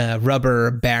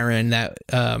rubber baron that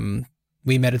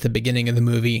we met at the beginning of the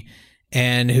movie,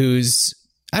 and who's,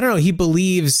 I don't know, he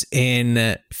believes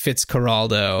in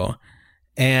Fitzcarraldo.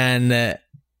 And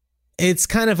it's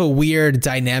kind of a weird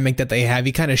dynamic that they have.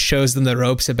 He kind of shows them the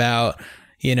ropes about,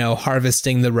 you know,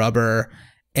 harvesting the rubber.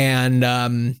 And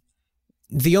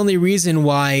the only reason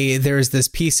why there's this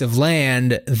piece of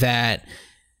land that,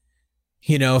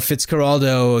 you know,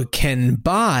 Fitzcarraldo can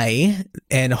buy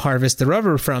and harvest the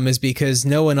rubber from is because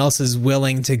no one else is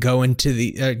willing to go into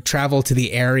the travel to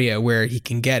the area where he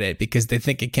can get it because they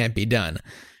think it can't be done.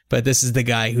 But this is the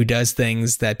guy who does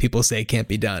things that people say can't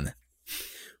be done.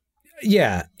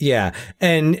 Yeah, yeah.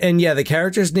 And yeah, the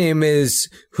character's name is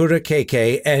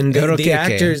Hurukeke, and the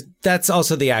actor's, that's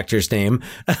also the actor's name.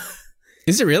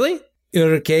 Is it really?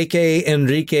 Hurukeke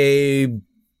Enrique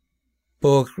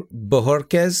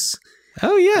Bojorquez.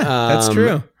 Oh yeah, that's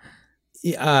true.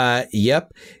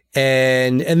 Yep.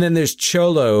 And then there's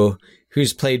Cholo,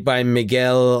 who's played by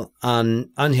Miguel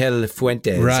Angel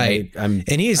Fuentes. Right. And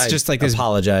he's just like this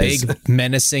big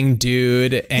menacing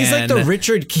dude. And he's like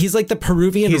he's like the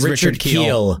Peruvian Richard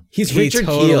Keel. He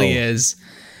totally is.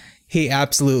 He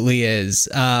absolutely is.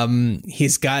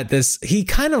 He's got this, he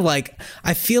kind of like,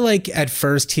 I feel like at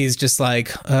first he's just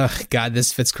like, oh God,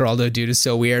 this Fitzcarraldo dude is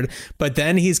so weird. But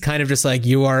then he's kind of just like,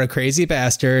 you are a crazy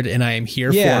bastard and I am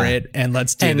here for it. And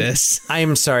let's do this.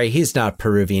 I'm sorry. He's not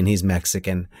Peruvian. He's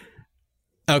Mexican.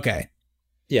 Okay.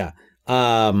 Yeah.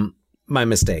 My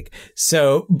mistake.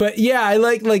 So, but yeah, I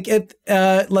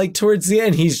like towards the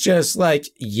end, he's just like,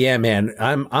 yeah, man,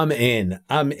 I'm in.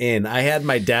 I had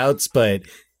my doubts, but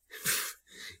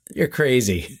you're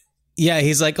crazy. Yeah.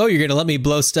 He's like, oh, you're going to let me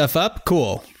blow stuff up?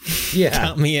 Cool. Yeah.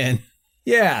 Count me in.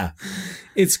 Yeah.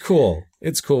 It's cool.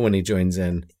 It's cool when he joins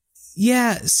in.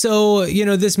 Yeah. So, you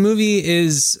know, this movie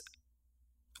is,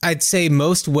 I'd say,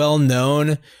 most well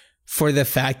known for the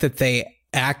fact that they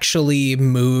actually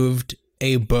moved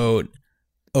a boat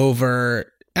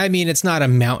over. I mean, it's not a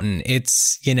mountain.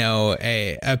 It's, you know,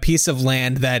 a piece of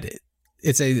land that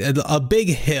it's a big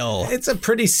hill. It's a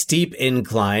pretty steep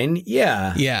incline.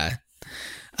 Yeah. Yeah.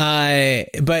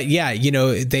 But yeah, you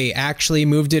know, they actually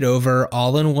moved it over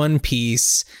all in one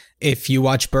piece. if you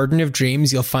watch Burden of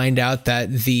Dreams, you'll find out that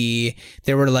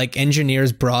there were like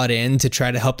engineers brought in to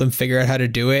try to help them figure out how to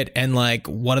do it. And like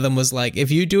one of them was like,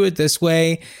 if you do it this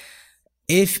way,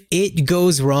 if it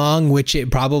goes wrong, which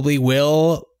it probably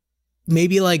will,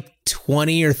 maybe like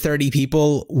 20 or 30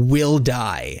 people will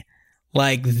die,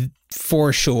 like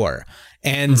for sure.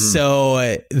 And so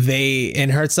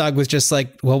and Herzog was just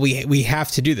like, well, we have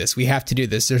to do this. We have to do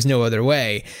this. There's no other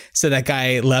way. So that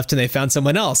guy left and they found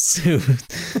someone else who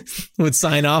would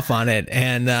sign off on it.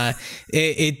 And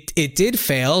it did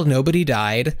fail. Nobody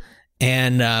died.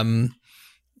 And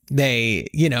they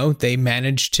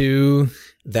managed to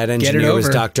that engineer was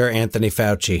Dr. Anthony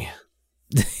Fauci.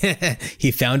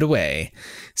 He found a way.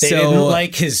 They didn't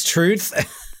like his truth.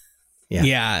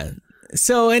 Yeah.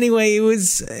 So anyway,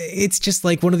 it's just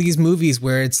like one of these movies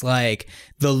where it's like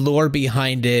the lore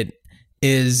behind it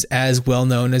is as well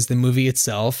known as the movie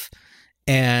itself.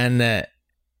 And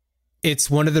it's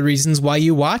one of the reasons why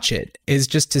you watch it, is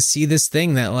just to see this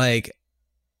thing that like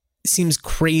seems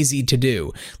crazy to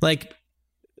do. Like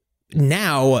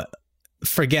now,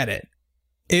 forget it.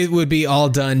 It would be all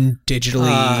done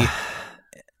digitally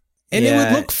and it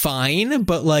would look fine,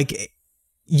 but like,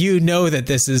 you know that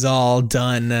this is all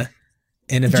done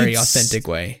in a very authentic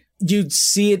way. You'd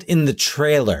see it in the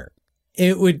trailer.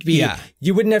 It would be,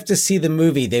 you wouldn't have to see the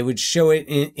movie. They would show it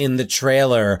in the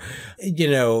trailer,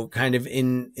 kind of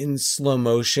in slow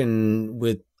motion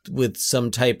with some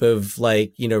type of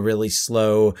like, really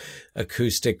slow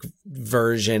acoustic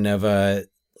version of a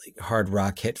like hard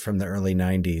rock hit from the early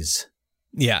 90s.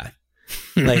 Yeah.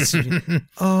 Like,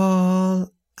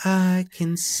 all I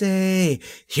can say,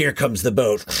 here comes the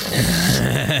boat.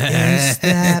 Is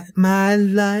that my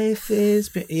life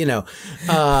is,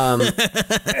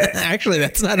 actually,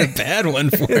 that's not a bad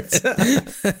one for it.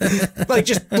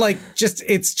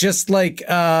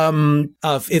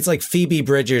 It's like Phoebe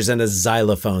Bridgers and a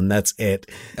xylophone. That's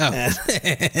it. Oh.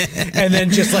 And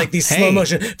then just like these slow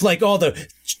motion, like all the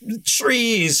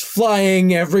trees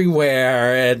flying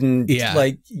everywhere and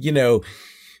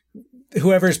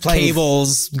whoever's playing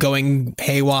cables going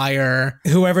haywire,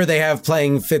 whoever they have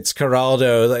playing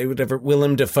Fitzcarraldo, like whatever,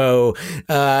 Willem Dafoe,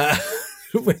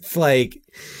 with like,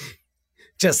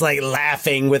 just like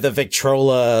laughing with a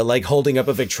Victrola, like holding up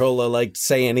a Victrola, like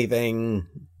say anything.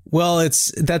 Well,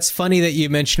 that's funny that you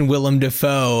mentioned Willem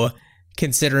Dafoe,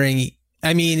 considering,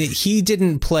 I mean, he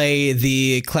didn't play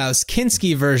the Klaus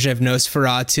Kinski version of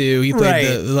Nosferatu. He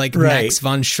played Max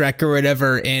von Schreck or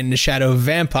whatever in Shadow of a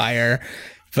Vampire.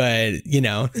 But,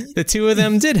 the two of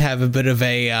them did have a bit of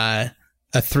a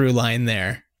through line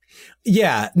there.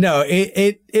 Yeah, no,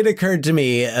 it occurred to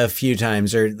me a few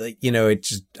times, or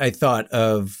I thought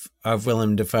of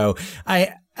Willem Dafoe.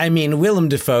 I mean, Willem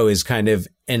Dafoe is kind of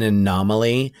an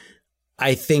anomaly.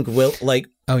 I think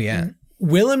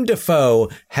Willem Dafoe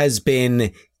has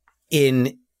been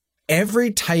in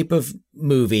every type of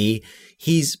movie.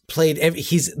 He's played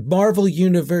he's Marvel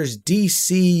Universe,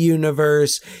 DC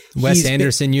Universe, Wes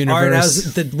Anderson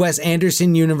Universe, the Wes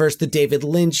Anderson Universe, the David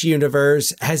Lynch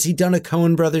Universe. Has he done a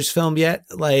Coen Brothers film yet?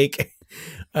 Like,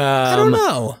 I don't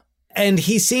know. And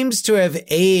he seems to have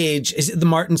aged. Is it the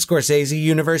Martin Scorsese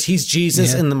Universe? He's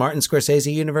Jesus in the Martin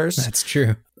Scorsese Universe. That's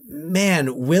true.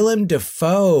 Man, Willem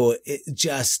Dafoe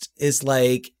just is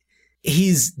like,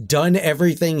 he's done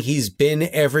everything. He's been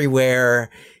everywhere.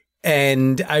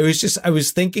 And I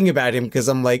was thinking about him because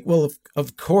I'm like, well,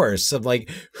 of course. I'm like,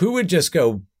 who would just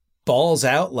go balls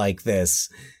out like this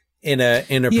in a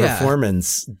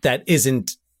performance that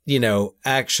isn't,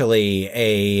 actually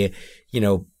a,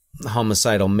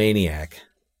 homicidal maniac.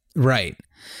 Right.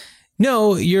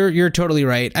 No, you're totally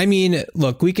right. I mean,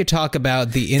 look, we could talk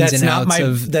about the ins and outs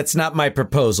of... That's not my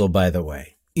proposal, by the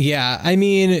way. Yeah, I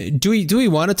mean, do we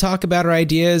want to talk about our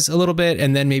ideas a little bit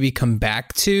and then maybe come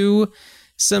back to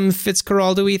some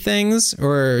Fitzcarraldo-y things,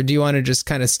 or do you want to just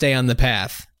kind of stay on the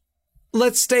path?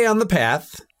 Let's stay on the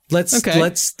path. Let's stay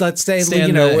on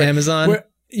the Amazon.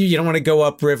 You don't want to go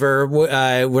upriver.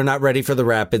 We're not ready for the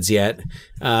rapids yet.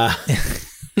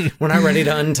 We're not ready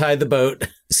to untie the boat.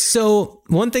 So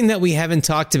one thing that we haven't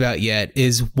talked about yet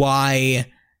is why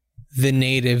the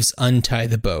natives untie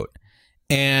the boat.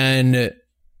 And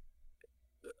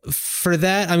for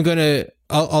that,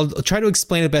 I'll try to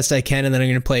explain it best I can, and then I'm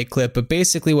going to play a clip. But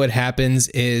basically what happens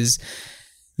is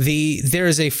there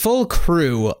is a full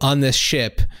crew on this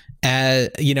ship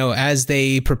as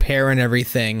they prepare and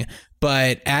everything.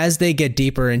 But as they get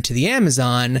deeper into the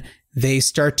Amazon, they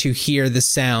start to hear the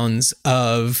sounds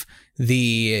of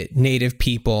the native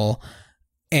people.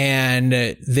 And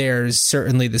there's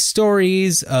certainly the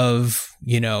stories of,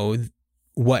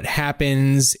 what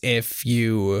happens if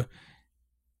you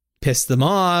piss them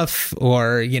off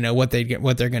or, what they're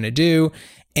going to do.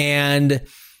 And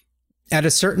at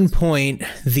a certain point,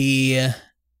 the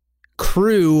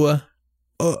crew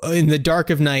in the dark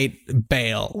of night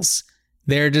bails.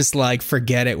 They're just like,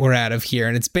 forget it, we're out of here.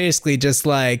 And it's basically just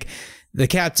like the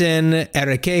captain,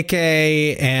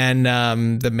 Erekeke,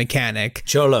 and the mechanic.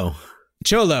 Cholo,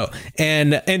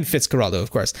 and Fitzcarraldo,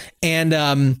 of course.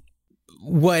 And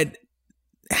what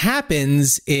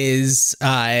happens is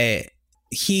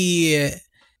he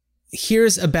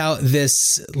hears about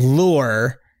this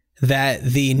lore that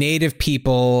the native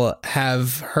people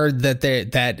have heard that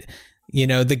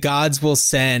the gods will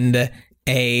send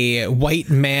a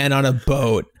white man on a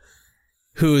boat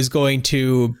who is going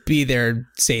to be their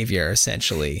savior,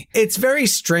 essentially. It's very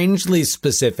strangely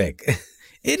specific.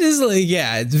 It is,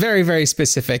 it's very, very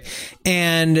specific.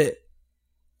 And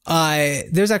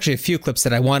there's actually a few clips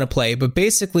that I want to play, but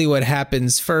basically what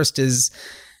happens first is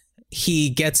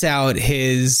he gets out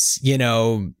his,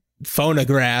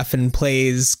 phonograph and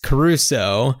plays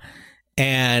Caruso.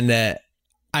 And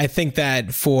I think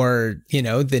that for,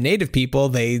 the native people,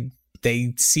 they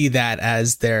see that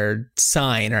as their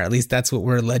sign, or at least that's what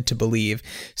we're led to believe.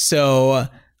 So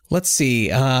let's see.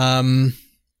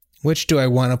 Which do I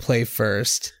want to play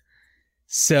first?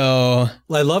 So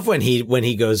I love when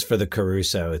he goes for the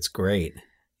Caruso. It's great.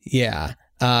 Yeah.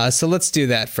 So let's do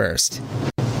that first.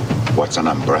 What's an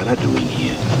umbrella doing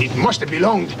here? It must have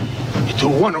belonged to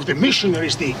one of the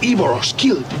missionaries the Ivoros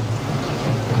killed.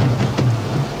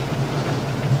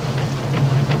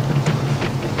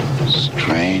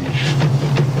 Strange.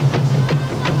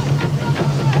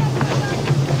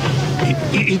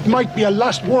 It might be a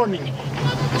last warning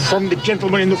from the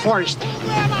gentleman in the forest.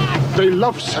 They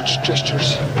love such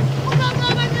gestures.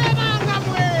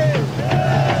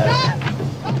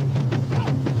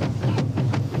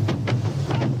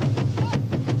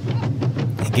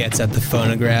 He gets at the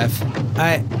phonograph.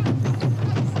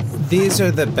 These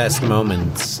are the best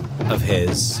moments of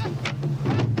his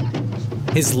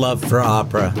love for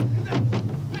opera.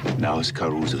 Now it's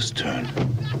Caruso's turn.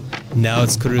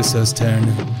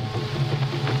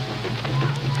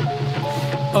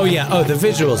 Oh, yeah. Oh, the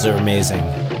visuals are amazing.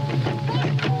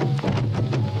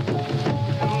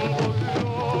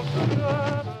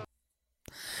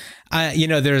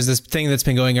 There's this thing that's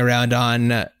been going around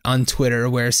on Twitter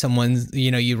where someone,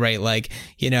 you write like,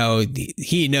 he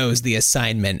knows the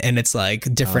assignment, and it's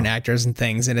like different actors and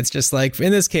things. And it's just like,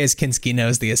 in this case, Kinski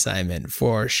knows the assignment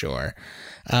for sure.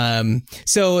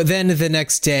 So then the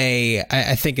next day,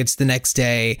 I think it's the next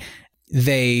day,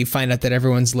 they find out that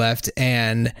everyone's left,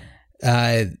 and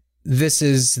this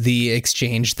is the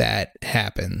exchange that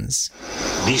happens.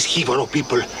 These Jivaro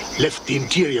people left the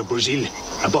interior Brazil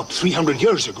about 300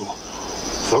 years ago.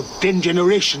 For 10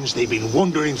 generations, they've been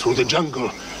wandering through the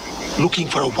jungle, looking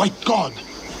for a white god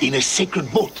in a sacred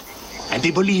boat. And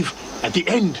they believe at the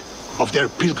end of their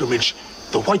pilgrimage,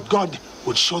 the white god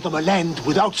would show them a land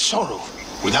without sorrow,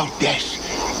 without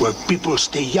death, where people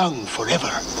stay young forever.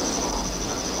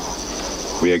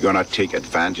 We are gonna take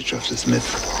advantage of this myth.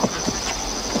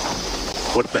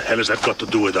 What the hell has that got to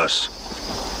do with us?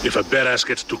 If a bear-ass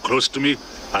gets too close to me,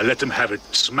 I let him have it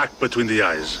smack between the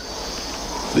eyes.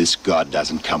 This god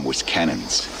doesn't come with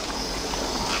cannons.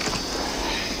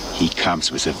 He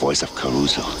comes with the voice of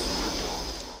Caruso.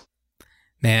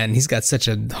 Man, he's got such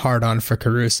a hard-on for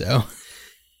Caruso.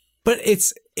 But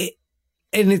it's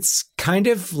kind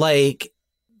of like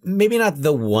maybe not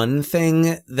the one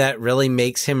thing that really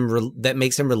makes him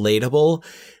relatable.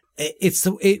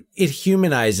 It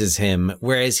humanizes him,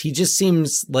 whereas he just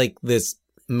seems like this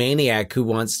maniac who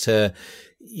wants to,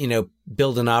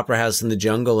 build an opera house in the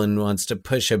jungle and wants to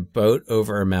push a boat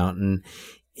over a mountain.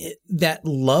 That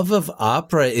love of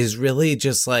opera is really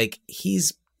just like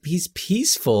he's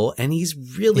peaceful and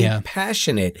he's really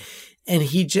passionate. And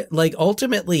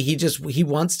ultimately he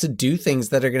wants to do things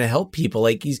that are going to help people.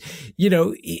 Like he's,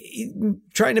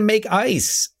 trying to make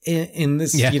ice in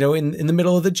this, in the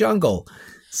middle of the jungle.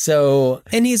 So,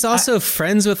 and he's also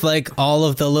friends with like all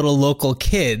of the little local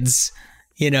kids.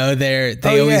 They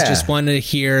always just want to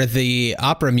hear the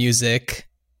opera music.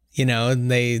 And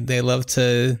they love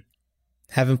to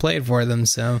have him play it for them.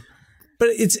 So, but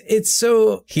it's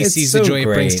so he sees the joy it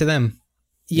brings to them.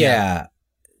 Yeah.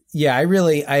 I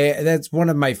that's one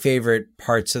of my favorite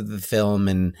parts of the film,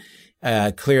 and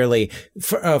clearly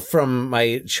from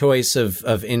my choice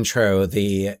of intro,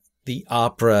 the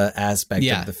opera aspect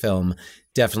of the film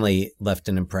definitely left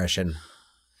an impression.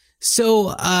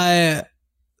 So,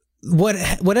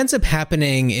 what ends up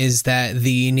happening is that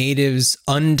the natives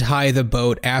untie the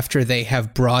boat after they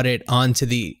have brought it onto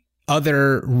the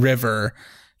other river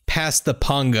past the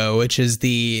Pongo, which is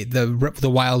the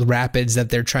wild rapids that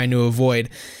they're trying to avoid,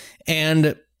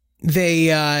 and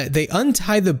they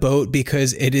untie the boat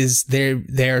because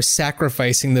they're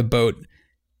sacrificing the boat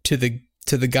to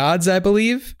the gods, I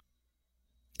believe.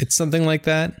 It's something like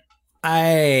that.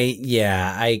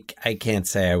 I can't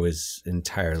say I was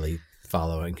entirely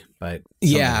following, but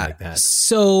like that.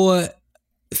 So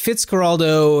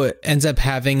Fitzcarraldo ends up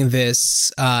having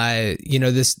this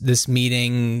this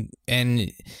meeting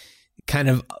and kind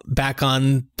of back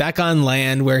on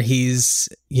land where he's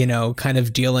kind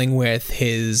of dealing with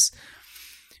his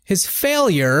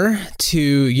failure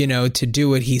to do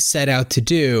what he set out to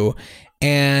do.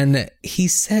 And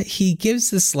he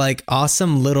gives this like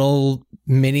awesome little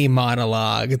mini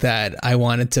monologue that I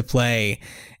wanted to play.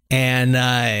 And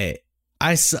when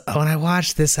I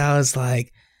watched this, I was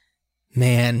like,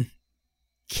 man,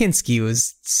 Kinski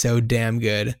was so damn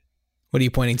good. What are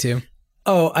you pointing to?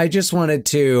 Oh, I just wanted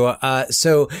to,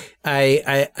 so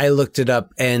I looked it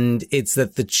up, and it's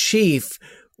that the chief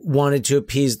wanted to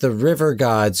appease the river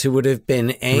gods, who would have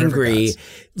been angry,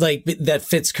 like that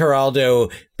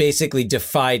Fitzcarraldo basically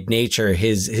defied nature,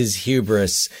 his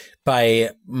hubris, by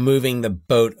moving the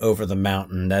boat over the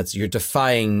mountain. You're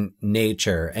defying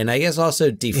nature, and I guess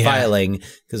also defiling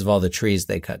because of all the trees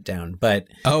they cut down. But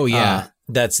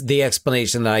that's the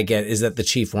explanation that I get, is that the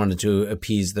chief wanted to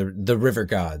appease the river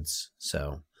gods.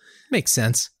 So makes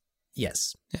sense.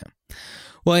 Yes. Yeah.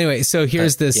 Well, anyway, so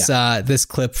here's this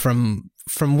clip from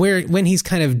when he's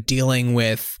kind of dealing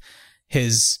with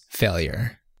his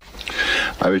failure.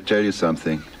 I will tell you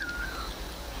something.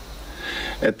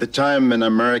 At the time when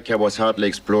America was hardly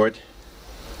explored,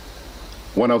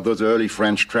 one of those early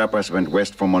French trappers went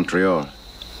west from Montreal.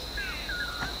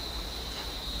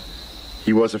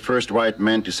 He was the first white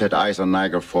man to set eyes on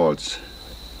Niagara Falls.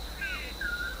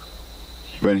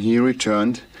 When he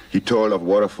returned, he told of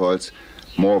waterfalls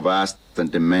more vast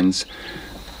and immense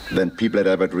than people had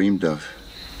ever dreamed of.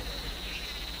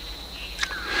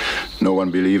 No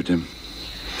one believed him.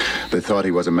 They thought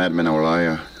he was a madman or a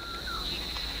liar.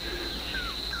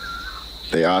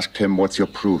 They asked him, "What's your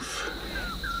proof?"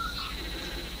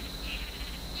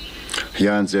 He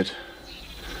answered,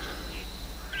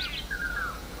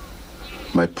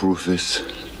 "My proof is,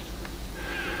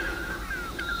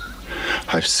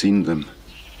 I've seen them."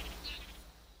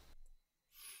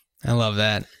 I love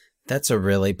that. That's a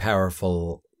really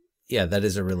powerful, that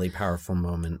is a really powerful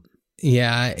moment.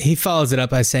 Yeah, he follows it up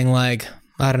by saying, like,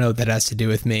 I don't know what that has to do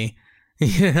with me.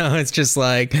 It's just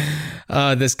like,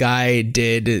 this guy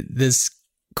did this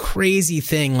crazy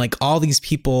thing. Like, all these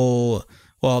people,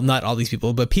 well, not all these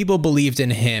people, but people believed in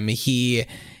him. He,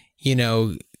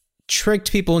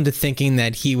 tricked people into thinking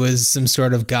that he was some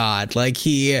sort of god. Like,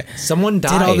 someone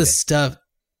died. Did all this stuff.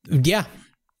 Yeah.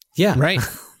 Yeah. Right.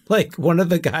 Like, one of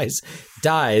the guys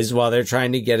dies while they're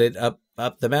trying to get it up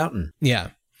the mountain.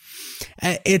 Yeah.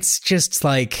 It's just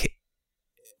like,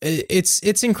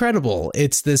 it's incredible.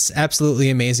 It's this absolutely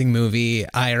amazing movie.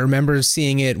 I remember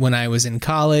seeing it when I was in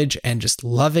college and just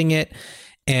loving it.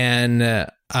 And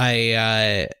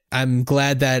I'm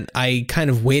glad that I kind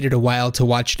of waited a while to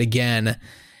watch it again,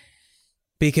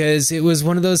 because it was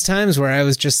one of those times where I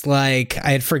was just like, I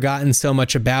had forgotten so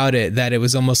much about it that it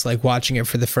was almost like watching it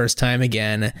for the first time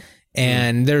again.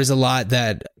 And there's a lot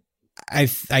that I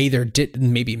either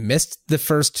maybe missed the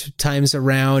first times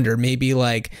around, or maybe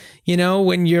like,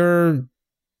 when you're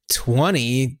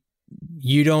 20,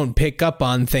 you don't pick up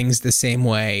on things the same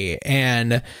way.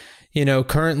 And,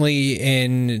 currently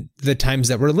in the times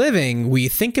that we're living, we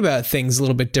think about things a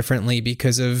little bit differently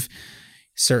because of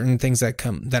certain things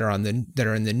that are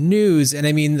in the news. And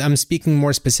I mean, I'm speaking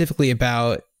more specifically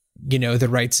about, the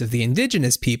rights of the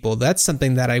indigenous people. That's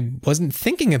something that I wasn't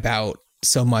thinking about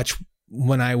so much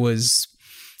when I was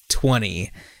 20,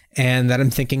 and that I'm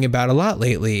thinking about a lot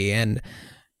lately. And,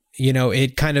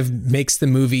 it kind of makes the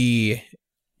movie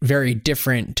very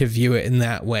different to view it in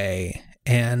that way.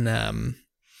 And,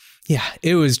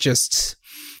 it was just,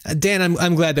 Dan,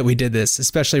 I'm glad that we did this,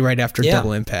 especially right after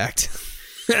Double Impact.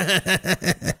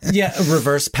 A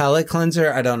reverse palate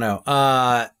cleanser. I don't know.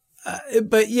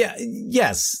 But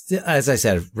yes, as I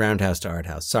said, roundhouse to art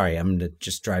house. Sorry, I'm going to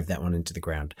just drive that one into the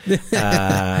ground.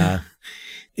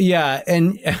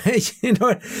 And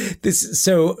this is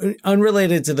so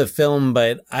unrelated to the film,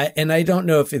 but I don't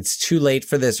know if it's too late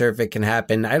for this or if it can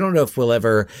happen. I don't know if we'll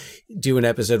ever do an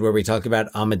episode where we talk about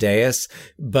Amadeus,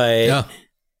 but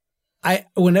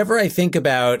whenever I think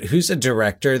about who's a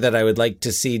director that I would like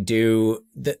to see do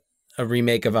a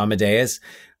remake of Amadeus,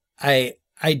 I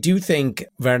do think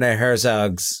Werner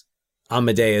Herzog's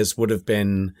Amadeus would have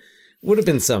been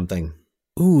something.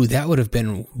 Ooh, that would have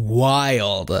been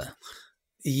wild.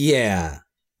 Yeah.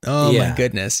 Oh my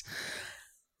goodness.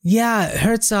 Yeah,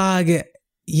 Herzog,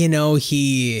 you know,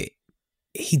 he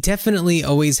definitely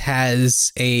always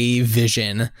has a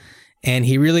vision, and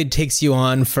he really takes you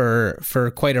on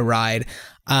for quite a ride.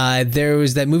 There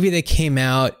was that movie that came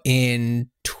out in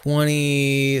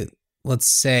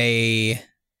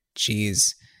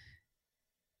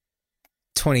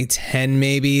 2010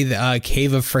 maybe, the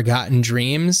Cave of Forgotten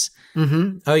Dreams.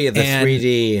 Mm-hmm. Oh yeah, the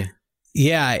 3D.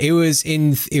 Yeah, it was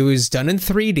done in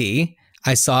 3D.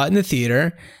 I saw it in the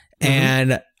theater,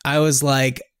 and I was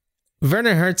like,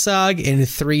 Werner Herzog in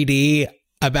 3D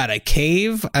about a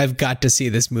cave. I've got to see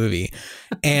this movie.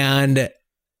 And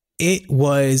it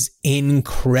was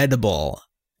incredible.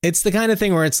 It's the kind of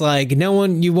thing where it's like,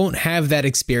 you won't have that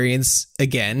experience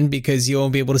again because you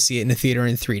won't be able to see it in a theater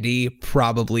in 3D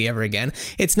probably ever again.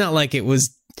 It's not like it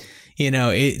was,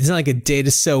 it's not like it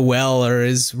did so well or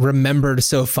is remembered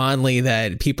so fondly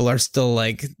that people are still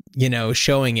like,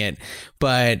 showing it.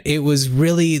 But it was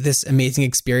really this amazing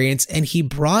experience. And he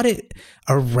brought it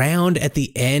around at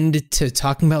the end to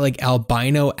talking about like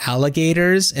albino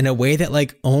alligators in a way that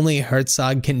like only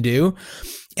Herzog can do.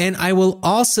 And I want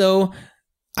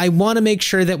to make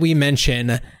sure that we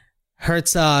mention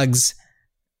Herzog's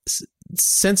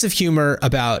sense of humor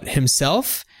about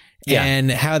himself and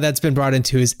how that's been brought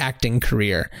into his acting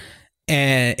career.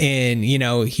 And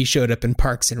he showed up in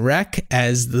Parks and Rec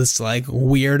as this like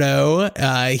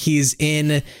weirdo. He's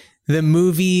in the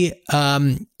movie.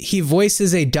 He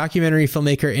voices a documentary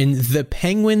filmmaker in The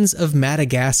Penguins of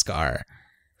Madagascar.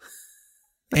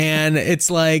 And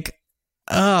it's like,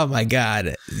 oh my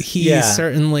God, he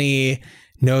certainly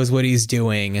knows what he's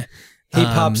doing. He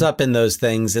pops up in those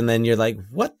things, and then you're like,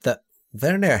 what the?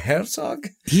 Werner Herzog?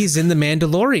 He's in The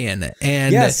Mandalorian.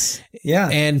 And yes. Yeah.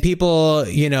 And people,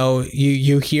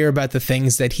 you hear about the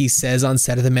things that he says on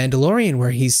set of The Mandalorian,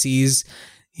 where he sees,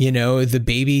 the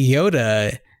Baby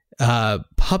Yoda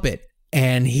puppet,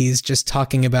 and he's just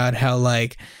talking about how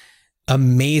like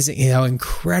amazing, how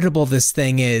incredible this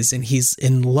thing is, and he's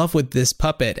in love with this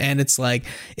puppet. And it's like,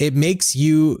 it makes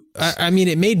you,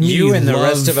 it made me, you and the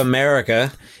rest of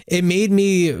America, it made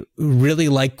me really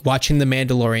like watching The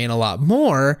Mandalorian a lot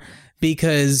more,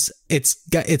 because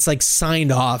it's like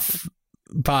signed off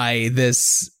by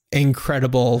this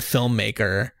incredible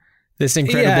filmmaker, this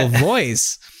incredible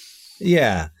voice.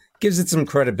 Yeah. Gives it some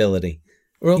credibility.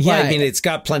 Well, it's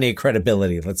got plenty of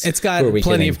credibility. It's got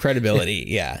plenty of credibility.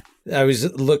 Yeah. I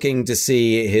was looking to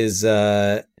see his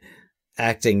acting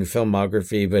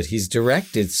filmography, but he's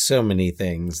directed so many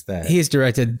things. Yeah.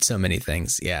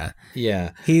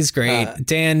 Yeah. He's great.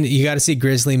 Dan, you got to see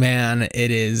Grizzly Man. It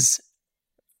is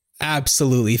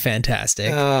absolutely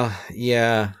fantastic.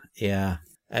 Yeah. Yeah.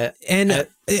 And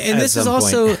this is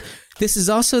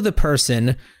also the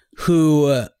person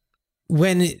who,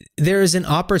 when there is an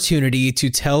opportunity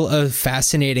to tell a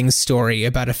fascinating story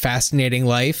about a fascinating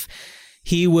life,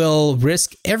 he will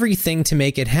risk everything to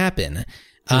make it happen.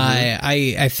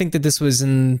 I think that this was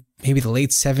in maybe the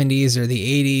late 70s or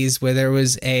the 80s, where there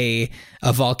was a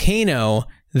volcano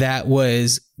that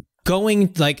was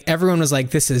going, like, everyone was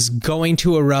like, this is going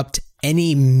to erupt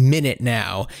any minute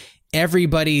now.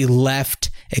 Everybody left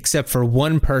except for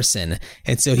one person.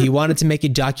 And so he wanted to make a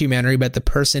documentary about the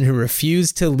person who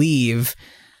refused to leave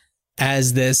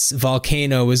as this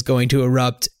volcano was going to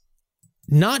erupt,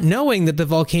 not knowing that the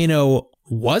volcano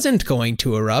wasn't going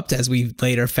to erupt, as we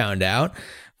later found out,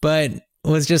 but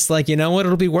was just like, you know what,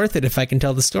 it'll be worth it if I can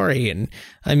tell the story. And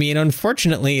I mean,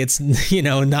 unfortunately, it's,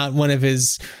 not one of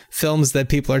his films that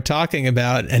people are talking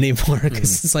about anymore,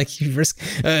 because it's like he risked,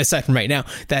 aside from right now,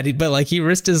 but he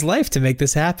risked his life to make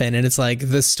this happen. And it's like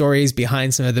the stories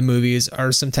behind some of the movies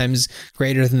are sometimes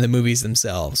greater than the movies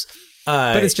themselves.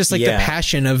 But it's just like the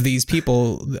passion of these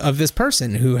people, of this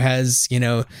person who has,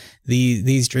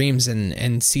 these dreams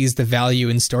and sees the value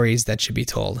in stories that should be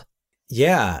told.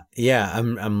 Yeah.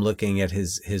 I'm looking at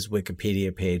his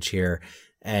Wikipedia page here,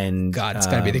 and God, it's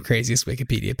got to be the craziest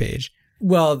Wikipedia page.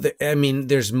 Well,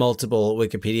 there's multiple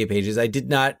Wikipedia pages. I did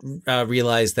not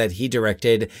realize that he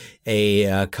directed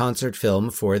a concert film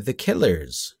for The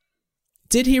Killers.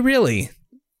 Did he really?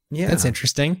 Yeah, that's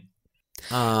interesting.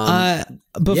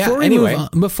 Before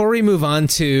we move on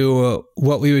to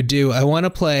what we would do, I want to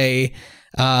play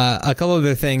a couple of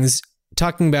other things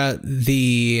talking about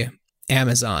the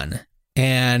Amazon.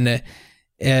 And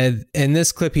in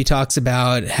this clip, he talks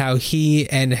about how he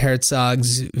and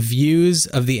Herzog's views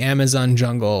of the Amazon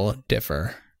jungle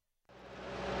differ.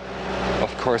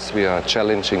 Of course, we are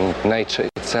challenging nature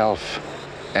itself,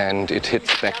 and it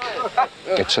hits back.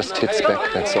 It just hits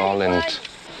back, that's all. And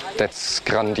that's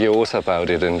grandiose about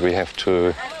it, and we have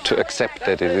to accept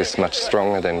that it is much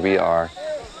stronger than we are.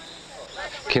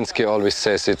 Kinski always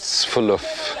says it's full of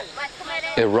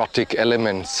erotic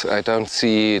elements. I don't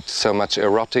see it so much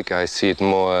erotic, I see it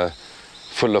more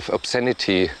full of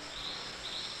obscenity.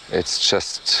 It's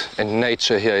just, and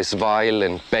nature here is vile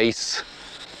and base.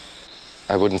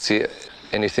 I wouldn't see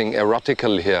anything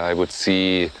erotical here. I would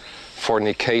see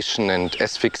fornication and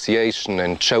asphyxiation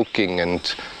and choking and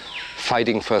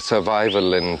fighting for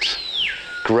survival and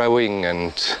growing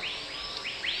and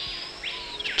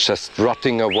just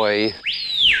rotting away.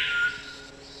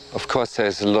 Of course,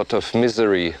 there's a lot of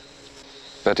misery,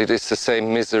 but it is the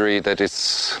same misery that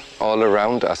is all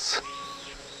around us.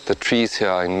 The trees here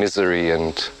are in misery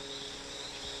and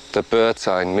the birds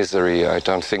are in misery. I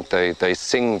don't think they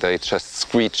sing, they just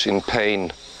screech in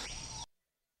pain.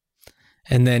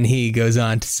 And then he goes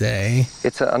on to say,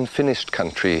 it's an unfinished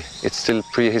country. It's still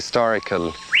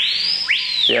prehistorical.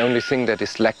 The only thing that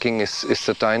is lacking is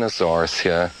the dinosaurs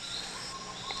here.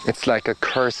 It's like a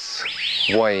curse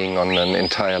weighing on an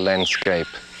entire landscape.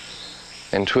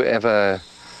 And whoever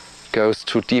goes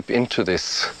too deep into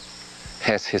this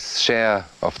has his share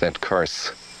of that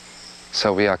curse.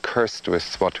 So we are cursed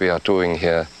with what we are doing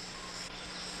here.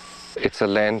 It's a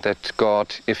land that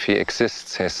God, if he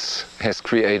exists, has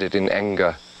created in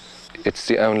anger. It's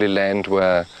the only land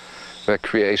where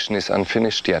creation is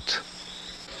unfinished yet.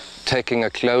 Taking a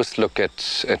close look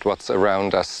at what's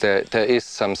around us, there is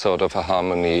some sort of a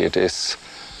harmony. It is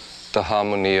the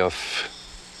harmony of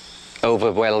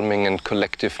overwhelming and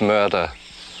collective murder.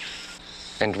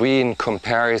 And we, in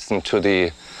comparison to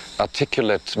the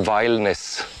articulate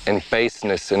vileness and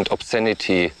baseness and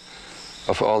obscenity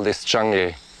of all this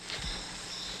jungle,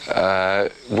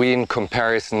 we, in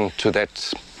comparison to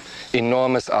that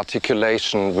enormous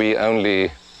articulation, we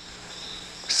only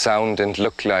sound and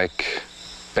look like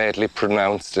badly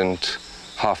pronounced and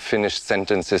half-finished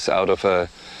sentences out of a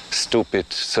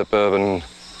stupid suburban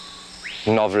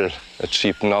novel, a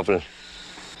cheap novel.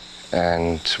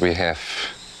 And we have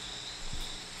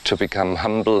to become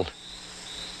humble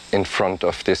in front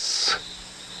of this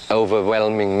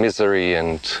overwhelming misery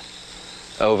and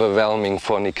overwhelming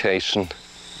fornication,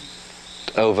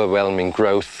 overwhelming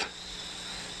growth,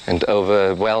 and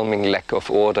overwhelming lack of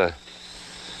order.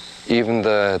 Even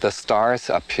the stars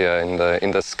up here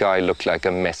in the sky look like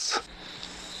a mess.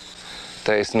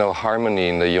 There is no harmony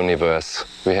in the universe.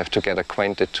 We have to get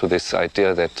acquainted to this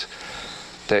idea that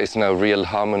there is no real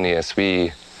harmony as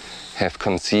we have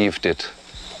conceived it.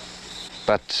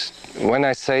 But when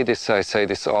I say this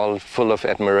all full of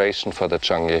admiration for the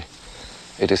jungle.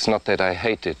 It is not that I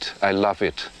hate it. I love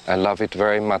it. I love it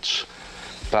very much.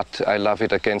 But I love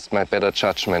it against my better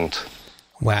judgment.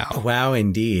 Wow. Wow,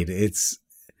 indeed. It's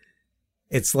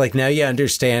like now you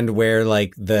understand where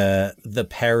like the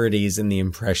parodies and the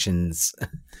impressions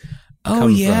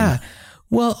come from.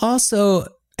 Well, also,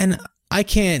 and I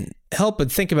can't help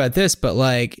but think about this, but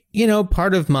like, you know,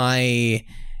 part of my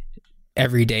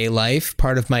everyday life,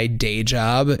 part of my day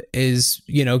job is,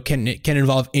 you know, can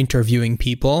involve interviewing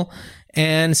people.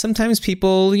 And sometimes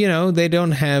people, you know, they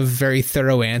don't have very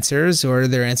thorough answers or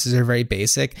their answers are very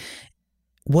basic.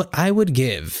 What I would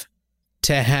give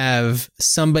to have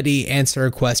somebody answer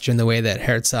a question the way that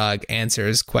Herzog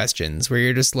answers questions, where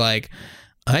you're just like,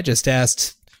 I just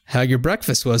asked how your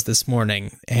breakfast was this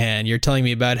morning, and you're telling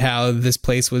me about how this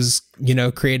place was, you know,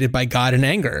 created by God in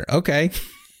anger. Okay.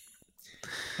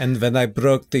 And when I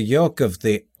broke the yolk of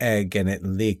the egg and it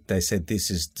leaked, I said, this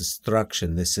is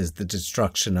destruction. This is the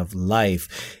destruction of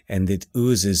life. And it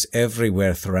oozes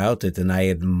everywhere throughout it. And I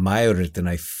admire it and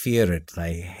I fear it. And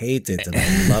I hate it and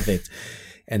I love it.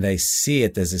 And I see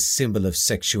it as a symbol of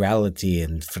sexuality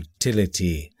and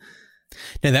fertility.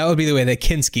 Now, that would be the way that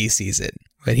Kinski sees it.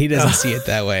 But he doesn't see it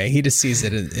that way. He just sees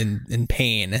it in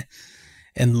pain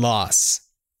and loss.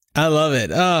 I love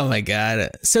it. Oh, my God.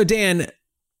 So, Dan,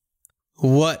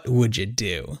 what would you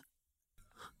do?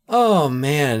 Oh,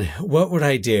 man. What would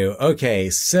I do?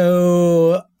 Okay,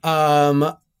 so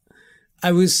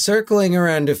I was circling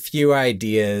around a few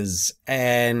ideas,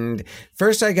 and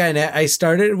first I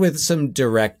started with some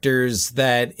directors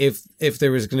that if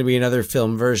there was going to be another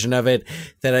film version of it,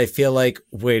 that I feel like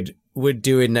would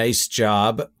do a nice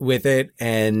job with it.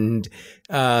 And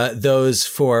those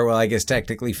four, well, I guess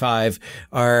technically five,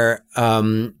 are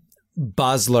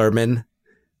Baz Luhrmann.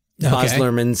 Okay. Baz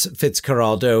Luhrmann's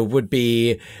Fitzcarraldo would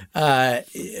be,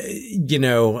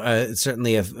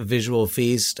 certainly a visual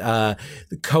feast. The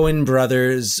Coen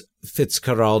brothers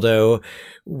Fitzcarraldo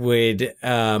would,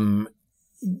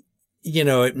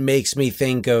 it makes me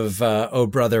think of Oh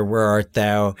Brother, Where Art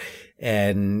Thou?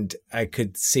 And I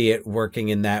could see it working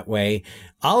in that way.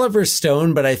 Oliver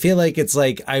Stone, but I feel like it's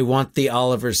like I want the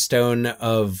Oliver Stone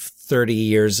of 30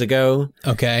 years ago.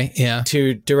 Okay, yeah.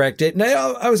 To direct it. And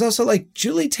I was also like,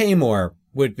 Julie Taymor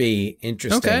would be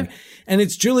interesting. Okay. And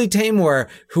it's Julie Taymor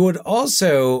who would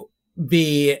also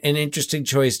be an interesting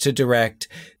choice to direct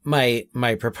my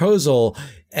proposal,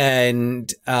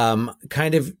 and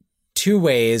kind of two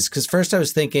ways. Because first I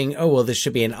was thinking, oh, well, this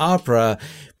should be an opera.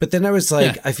 But then I was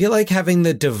like, I feel like having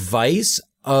the device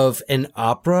of an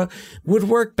opera would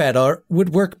work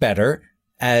better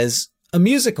as a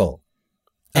musical.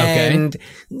 Okay. And,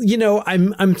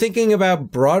 I'm thinking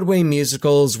about Broadway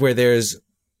musicals where there's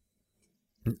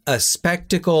a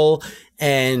spectacle,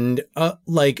 and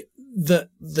like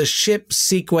the ship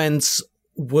sequence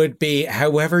would be,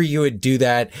 however you would do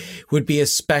that, would be a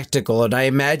spectacle. And I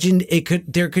imagined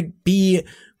there could be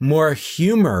more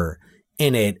humor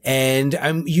in it, and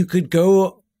you could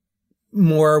go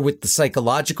more with the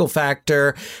psychological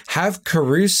factor, have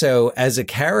Caruso as a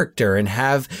character, and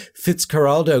have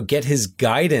Fitzcarraldo get his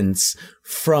guidance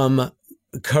from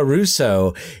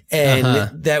Caruso,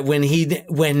 and that when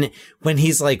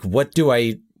he's like, what do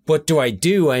I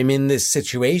do? I'm in this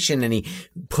situation, and he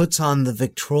puts on the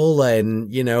Victrola,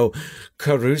 and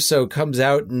Caruso comes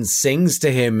out and sings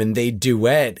to him, and they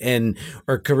duet,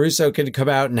 or Caruso could come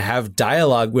out and have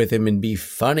dialogue with him and be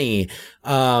funny.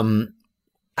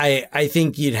 I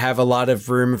think you'd have a lot of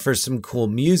room for some cool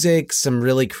music, some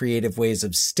really creative ways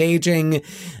of staging,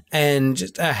 and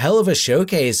just a hell of a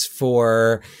showcase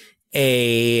for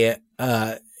a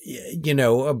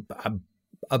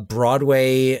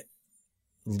Broadway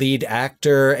lead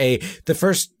actor. The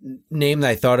first name that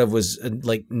I thought of was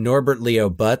like Norbert Leo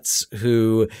Butz,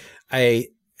 who I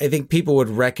think people would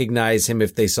recognize him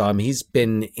if they saw him. He's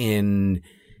been in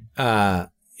a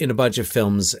bunch of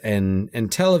films and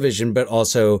television, but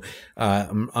also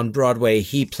on Broadway.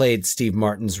 He played Steve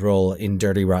Martin's role in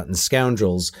Dirty Rotten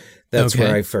Scoundrels. That's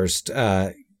where I first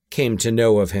came to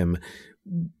know of him.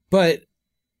 But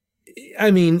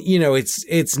I mean,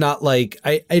 it's not like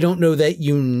I don't know that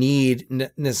you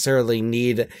necessarily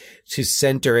need to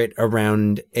center it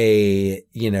around a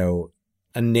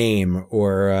name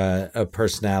or a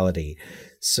personality.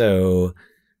 So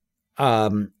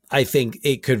I think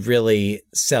it could really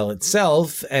sell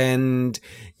itself, and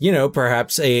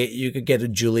perhaps you could get a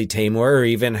Julie Taymor or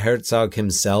even Herzog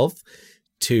himself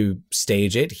to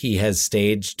stage it. He has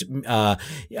staged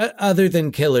other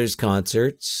than Killer's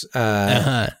concerts,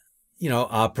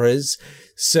 operas.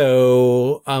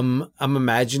 So I'm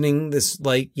imagining this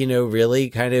really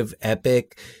kind of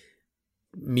epic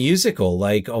musical,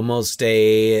 like almost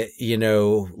a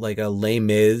like a Les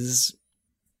Mis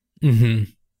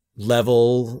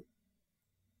level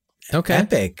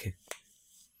epic.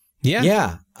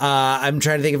 Yeah. I'm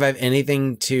trying to think if I have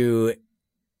anything to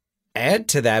add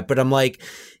to that, but I'm like,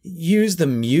 use the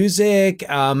music.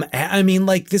 I mean,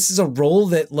 like, this is a role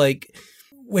that, like,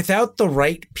 without the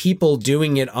right people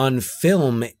doing it on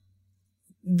film,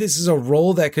 this is a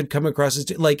role that could come across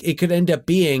as, like, it could end up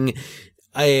being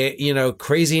a,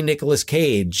 crazy Nicolas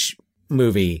Cage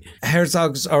movie.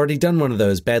 Herzog's already done one of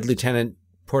those, Bad Lieutenant,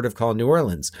 Port of Call, New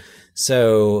Orleans.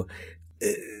 So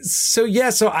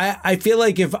I feel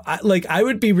like I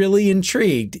would be really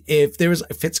intrigued if there was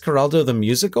Fitzcarraldo the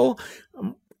musical.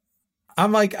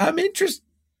 I'm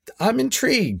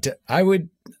intrigued.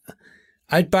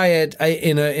 I'd buy it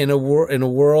in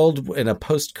a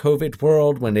post-COVID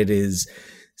world when it is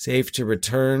safe to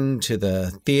return to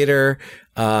the theater.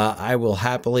 I will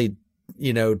happily,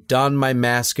 don my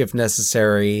mask if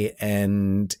necessary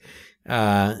and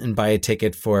buy a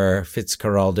ticket for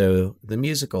Fitzcarraldo the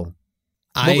musical.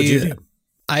 What would you do?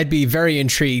 I'd be very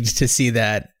intrigued to see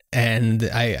that, and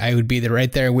I would be right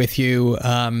there with you,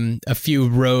 a few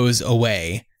rows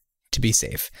away to be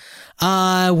safe.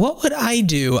 What would I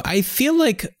do? I feel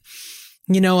like,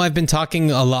 I've been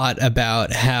talking a lot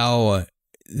about how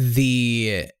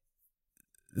the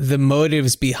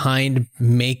motives behind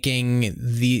making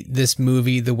this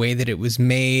movie the way that it was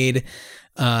made,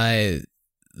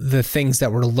 the things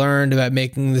that were learned about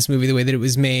making this movie the way that it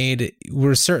was made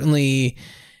were certainly,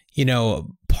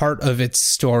 part of its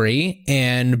story.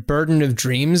 And Burden of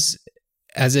Dreams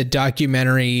as a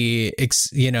documentary,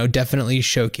 definitely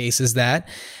showcases that.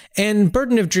 And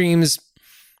Burden of Dreams,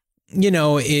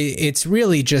 it's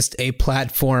really just a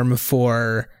platform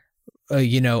for,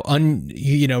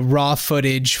 raw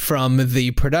footage from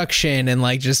the production, and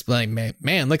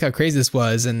man, look how crazy this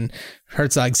was. And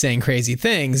Herzog saying crazy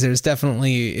things.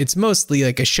 It's mostly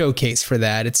like a showcase for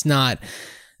that. It's not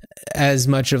as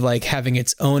much of like having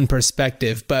its own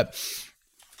perspective, but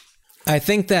I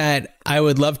think that I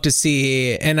would love to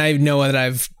see, and I know that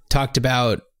I've talked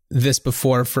about this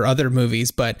before for other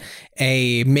movies, but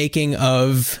a making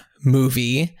of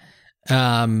movie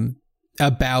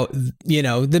about,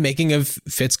 the making of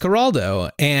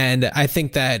Fitzcarraldo. And I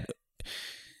think that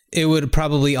it would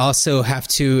probably also have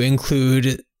to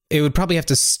include, it would probably have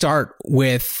to start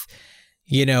with,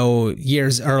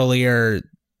 years earlier,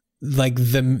 like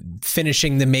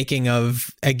finishing the making of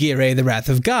Aguirre, The Wrath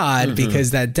of God,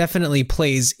 because that definitely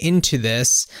plays into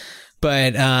this.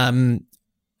 But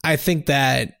I think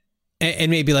that, and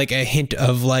maybe like a hint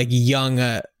of like young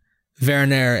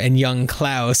Werner and young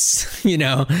Klaus,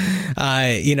 tying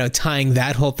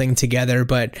that whole thing together.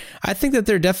 But I think that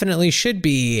there definitely should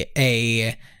be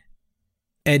a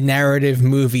narrative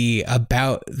movie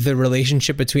about the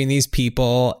relationship between these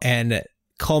people and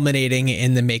culminating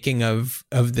in the making of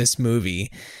this movie.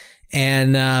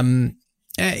 And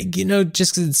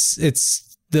just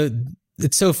it's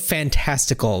so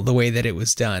fantastical the way that it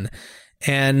was done.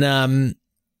 And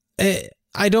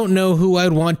I don't know who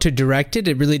I'd want to direct it.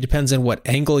 It really depends on what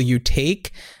angle you take.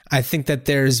 I think that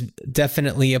there's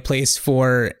definitely a place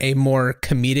for a more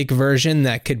comedic version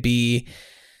that could be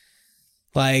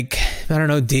like, I don't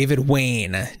know, David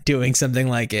Wayne doing something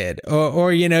like it.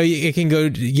 Or it can go,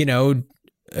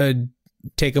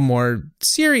 take a more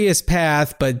serious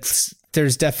path, but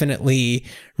there's definitely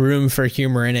room for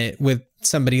humor in it with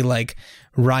somebody like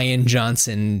Ryan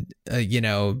Johnson,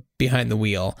 behind the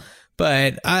wheel.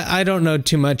 But I don't know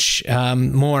too much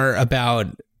more about,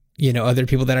 other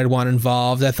people that I'd want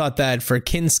involved. I thought that for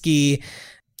Kinski,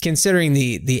 considering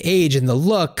the age and the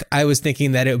look, I was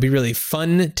thinking that it would be really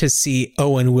fun to see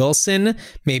Owen Wilson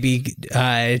maybe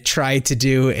try to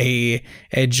do a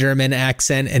German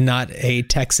accent and not a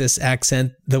Texas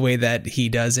accent the way that he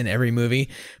does in every movie.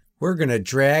 We're going to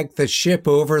drag the ship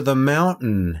over the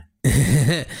mountain.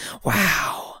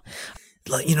 Wow.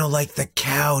 Like the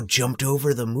cow jumped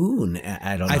over the moon.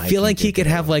 I don't know. I feel like he could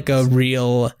have like a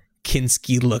real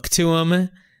Kinski look to him,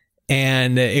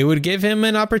 and it would give him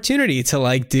an opportunity to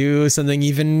like do something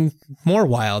even more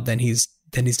wild than he's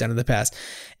done in the past.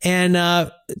 And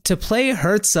to play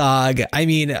Herzog, I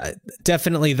mean,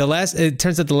 definitely it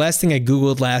turns out the last thing I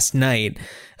Googled last night,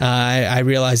 I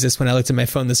realized this when I looked at my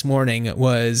phone this morning,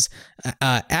 was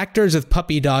actors with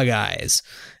puppy dog eyes.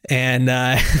 And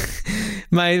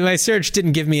my search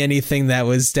didn't give me anything that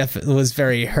was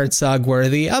very Herzog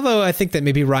worthy. Although I think that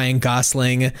maybe Ryan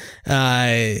Gosling,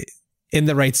 in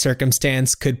the right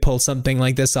circumstance, could pull something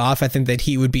like this off. I think that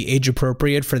he would be age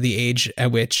appropriate for the age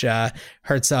at which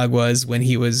Herzog was when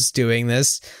he was doing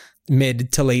this,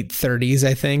 mid to late 30s,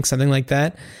 I think, something like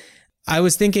that. I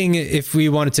was thinking if we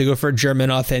wanted to go for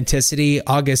German authenticity,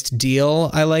 August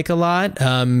Diehl I like a lot.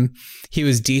 He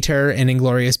was Dieter in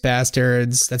Inglourious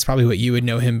Bastards. That's probably what you would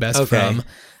know him best from.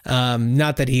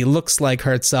 Not that he looks like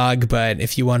Herzog, but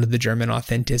if you wanted the German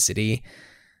authenticity.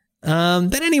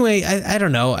 But anyway, I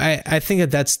don't know. I think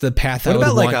that that's the path I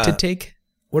would want to take.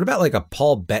 What about like a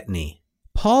Paul Bettany?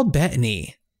 Paul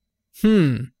Bettany.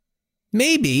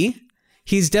 Maybe.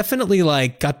 He's definitely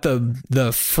like got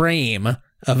the frame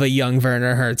of a young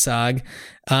Werner Herzog.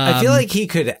 I feel like he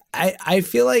could. I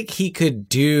feel like he could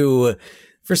do.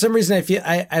 For some reason,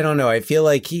 I don't know. I feel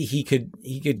like he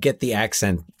could get the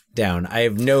accent down.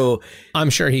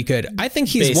 I'm sure he could. I think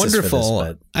he's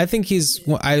wonderful. I think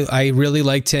I really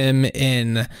liked him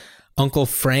in Uncle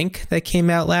Frank that came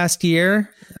out last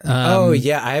year. I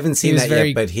haven't seen that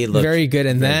yet, but he looked very good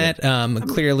in that.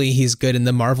 Clearly he's good in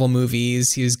the Marvel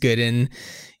movies. He was good in,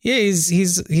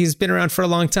 he's been around for a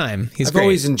long time. I've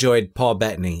always enjoyed Paul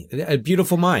Bettany. A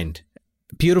Beautiful Mind.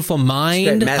 Beautiful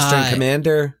Mind. Master and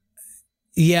Commander.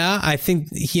 Yeah, I think,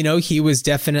 he was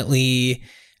definitely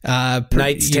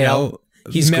Knight's Tale.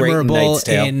 He's memorable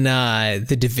in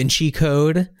the Da Vinci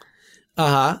Code.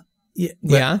 Yeah.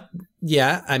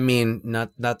 I mean,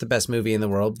 not the best movie in the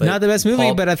world, but not the best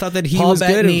movie. But I thought that Paul was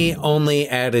Bettany good. only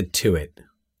added to it.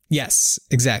 Yes,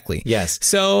 exactly. Yes.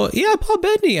 So yeah, Paul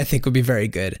Bettany I think would be very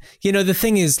good. The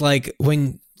thing is, like,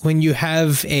 when you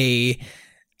have a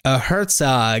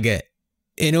Herzog,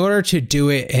 in order to do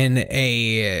it in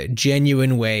a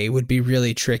genuine way would be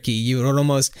really tricky. You would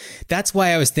almost, that's why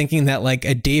I was thinking that like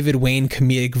a David Wayne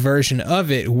comedic version of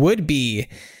it would be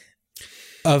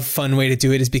a fun way to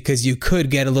do it, is because you could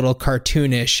get a little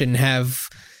cartoonish and have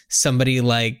somebody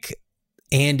like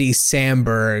Andy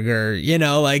Samberg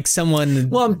or, like someone.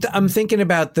 Well, I'm thinking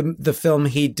about the film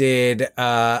he did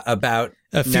about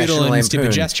A Futile and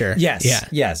Stupid Gesture. Yes. Yeah.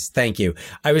 Yes. Thank you.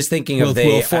 I was thinking of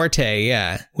Will Forte.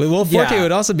 Yeah. Will Forte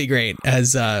would also be great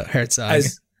as Herzog.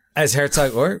 As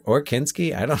Herzog or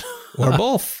Kinski, I don't know. Or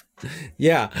both.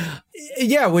 Yeah,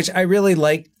 which I really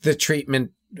like the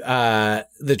treatment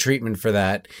for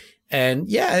that. And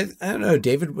yeah, I don't know,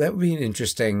 David, that would be an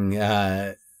interesting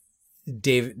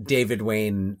David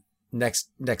Wayne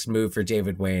next move for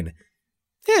David Wayne.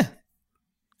 Yeah.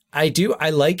 I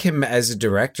like him as a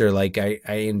director. Like I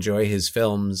enjoy his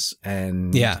films,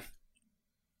 and yeah,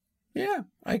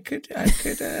 I could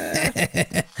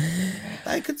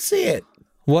see it.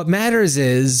 What matters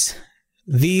is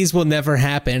these will never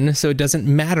happen, so it doesn't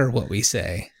matter what we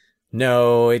say.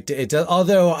 No, it does.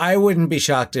 Although I wouldn't be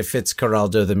shocked if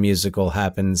Fitzcarraldo the musical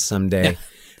happens someday.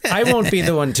 I won't be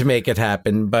the one to make it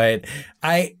happen, but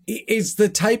it's the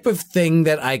type of thing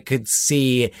that I could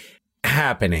see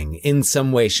happening in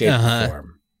some way, shape, or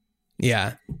form.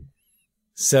 Yeah.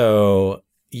 So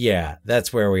yeah,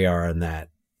 that's where we are on that.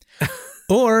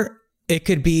 Or it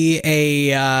could be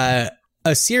a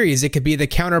series. It could be the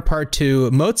counterpart to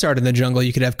Mozart in the Jungle.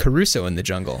 You could have Caruso in the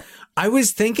Jungle. I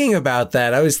was thinking about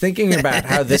that. I was thinking about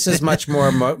how this is much more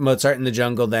Mozart in the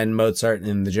Jungle than Mozart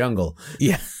in the Jungle.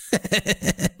 Yeah.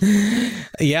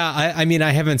 Yeah. I mean,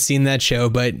 I haven't seen that show,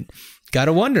 but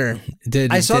gotta wonder.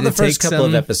 I saw the first couple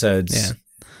of episodes. Yeah.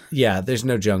 Yeah, there's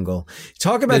no jungle.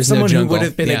 Talk about someone who would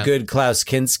have been a good Klaus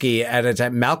Kinski at a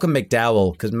time. Malcolm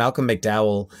McDowell, because Malcolm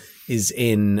McDowell is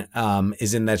in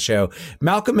that show.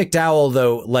 Malcolm McDowell,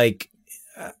 though, like,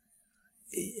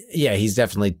 yeah, he's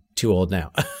definitely too old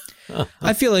now.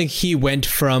 I feel like he went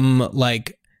from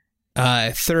like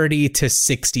 30 to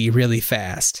 60 really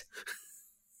fast.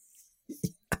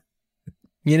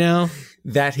 You know?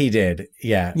 That he did.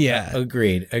 Yeah. Yeah.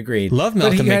 Agreed. Love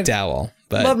Malcolm McDowell.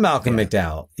 But love Malcolm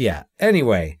McDowell. Yeah.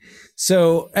 Anyway,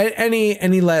 so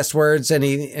any last words?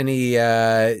 Any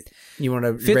you want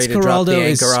to Fitzcarraldo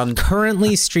is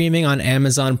currently streaming on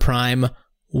Amazon Prime.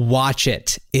 Watch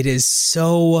it. It is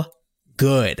so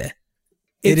good.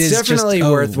 It's definitely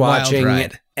worth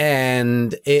watching,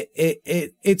 and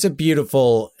it's a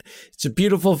beautiful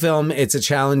film. It's a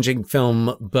challenging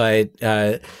film, but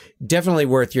definitely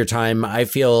worth your time. I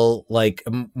feel like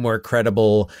a more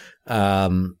credible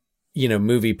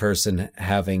movie person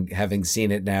having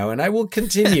seen it now, and I will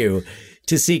continue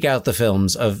to seek out the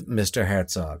films of Mr.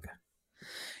 Herzog.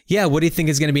 Yeah, what do you think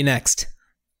is going to be next?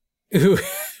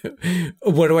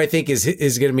 What do I think is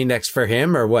going to be next for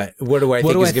him, or what? What do I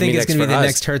think is going to be the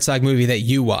next Herzog movie that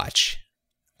you watch?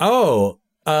 Oh,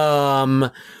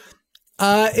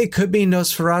 it could be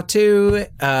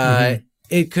Nosferatu.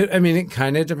 It could. I mean, it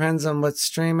kind of depends on what's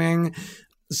streaming.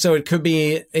 So it could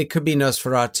be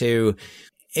Nosferatu.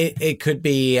 It could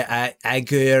be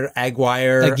Aguirre,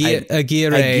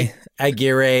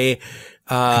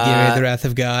 The Wrath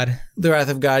of God. The Wrath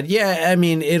of God. Yeah, I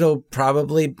mean, it'll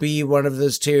probably be one of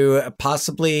those two.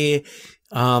 Possibly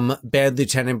Bad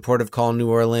Lieutenant, Port of Call, New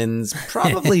Orleans.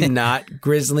 Probably not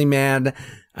Grizzly Man.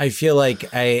 I feel like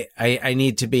I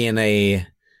need to be in a,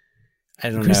 I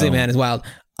don't know. Grizzly Man is wild.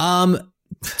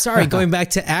 Sorry, going back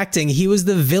to acting, he was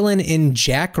the villain in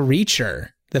Jack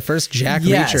Reacher. The first Jack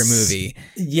Reacher movie.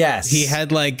 Yes. He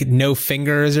had like no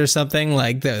fingers or something.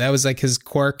 Like that was like his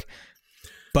quirk.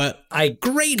 But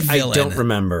great villain. I don't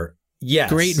remember. Yes.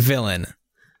 Great villain.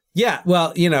 Yeah.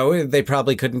 Well, they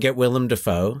probably couldn't get Willem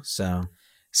Dafoe. So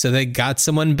they got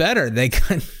someone better. They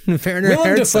got Werner Willem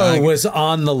Herzog. Dafoe was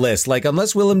on the list. Like,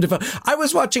 unless Willem Dafoe. I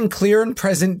was watching Clear and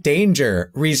Present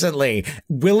Danger recently.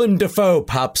 Willem Dafoe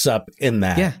pops up in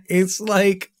that. Yeah. It's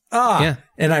like, and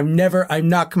I'm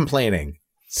not complaining.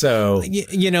 So,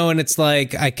 and it's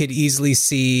like, I could easily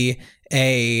see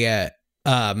a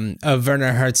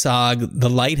Werner Herzog, The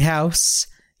Lighthouse.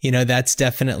 That's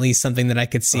definitely something that I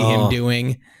could see him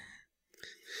doing.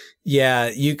 Yeah,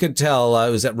 you could tell.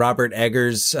 Was it Robert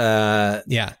Eggers?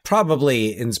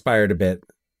 Probably inspired a bit.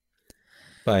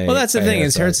 Well, that's the thing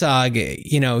is Herzog.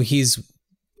 He's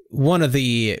one of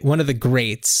the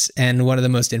greats and one of the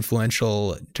most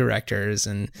influential directors.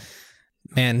 And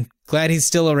man, glad he's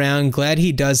still around. Glad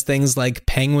he does things like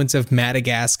Penguins of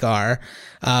Madagascar,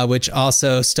 which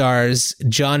also stars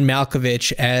John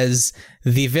Malkovich as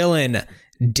the villain,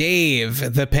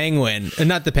 Dave the Penguin.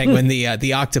 Not the penguin,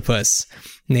 the octopus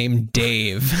named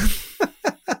Dave.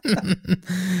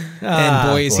 And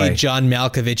boy, is he John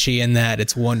Malkovich-y in that.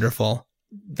 It's wonderful.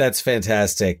 That's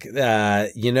fantastic.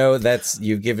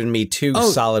 You've given me two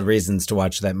solid reasons to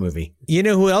watch that movie. You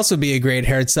know who else would be a great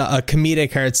Herzog, a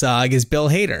comedic Herzog, is Bill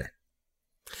Hader.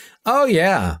 Oh,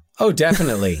 yeah. Oh,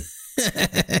 definitely.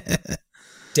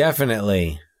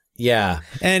 Definitely. Yeah.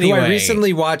 Anyway. Who I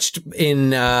recently watched in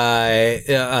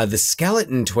The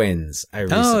Skeleton Twins. I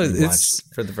recently watched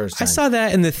for the first time. I saw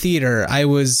that in the theater. I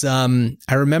was, I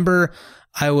remember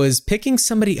I was picking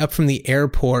somebody up from the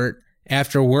airport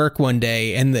after work one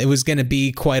day, and it was going to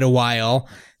be quite a while.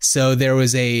 So there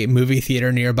was a movie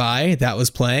theater nearby that was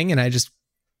playing, and I just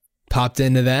popped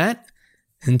into that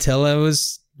until I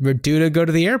was due to go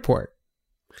to the airport.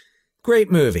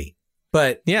 Great movie,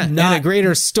 but not a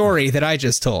greater story that I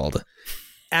just told.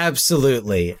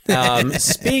 Absolutely.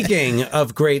 Speaking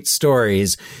of great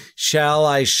stories, shall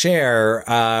I share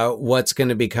what's going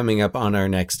to be coming up on our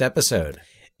next episode?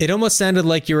 It almost sounded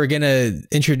like you were going to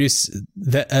introduce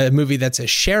a movie that's a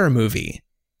Cher movie.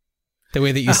 The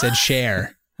way that you said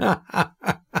Cher.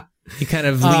 You kind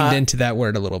of leaned into that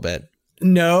word a little bit.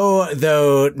 No,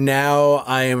 though now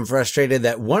I am frustrated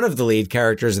that one of the lead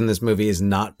characters in this movie is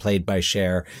not played by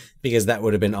Cher, because that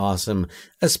would have been awesome,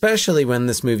 especially when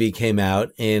this movie came out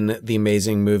in the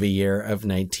amazing movie year of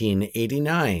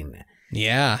 1989.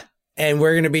 Yeah. And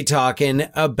we're going to be talking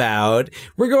about,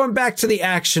 we're going back to the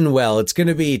action well. It's going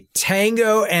to be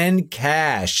Tango and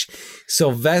Cash.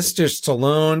 Sylvester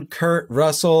Stallone, Kurt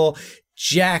Russell,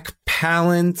 Jack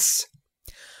Palance.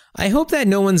 I hope that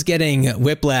no one's getting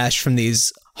whiplash from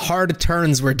these hard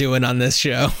turns we're doing on this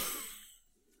show.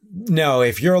 No,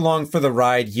 if you're along for the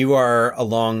ride, you are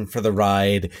along for the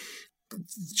ride.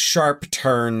 Sharp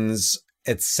turns,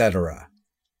 etc.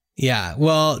 Yeah,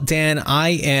 well, Dan, I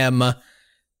am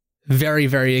very,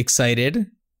 very excited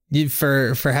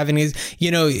for having these.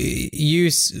 You know,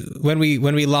 when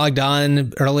we logged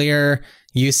on earlier,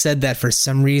 you said that for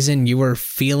some reason you were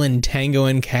feeling Tango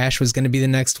and Cash was going to be the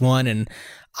next one, and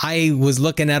I was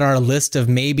looking at our list of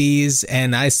maybes,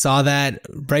 and I saw that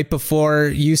right before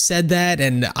you said that,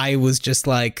 and I was just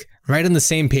like right on the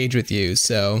same page with you.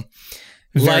 So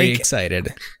very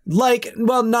excited.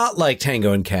 Not like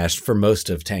Tango and Cash for most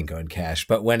of Tango and Cash,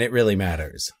 but when it really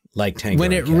matters, like Tango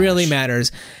when and it Cash. really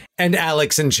matters. And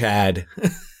Alex and Chad.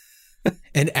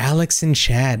 And Alex and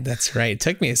Chad. That's right. It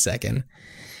took me a second.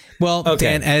 Well,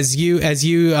 okay. Dan, as you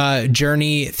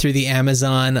journey through the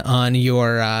Amazon on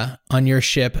your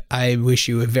ship, I wish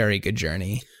you a very good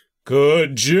journey.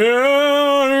 Good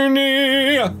journey.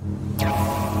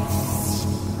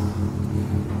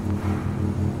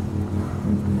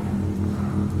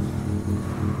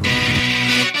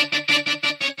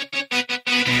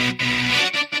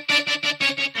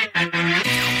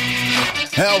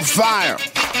 Hellfire.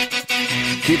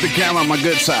 Keep the camera on my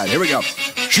good side. Here we go.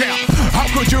 Yeah. How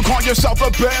could you call yourself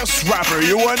the best rapper?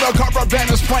 You in the cover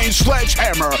band is playing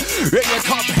Sledgehammer. In your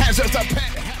cup hands as a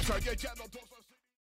pen.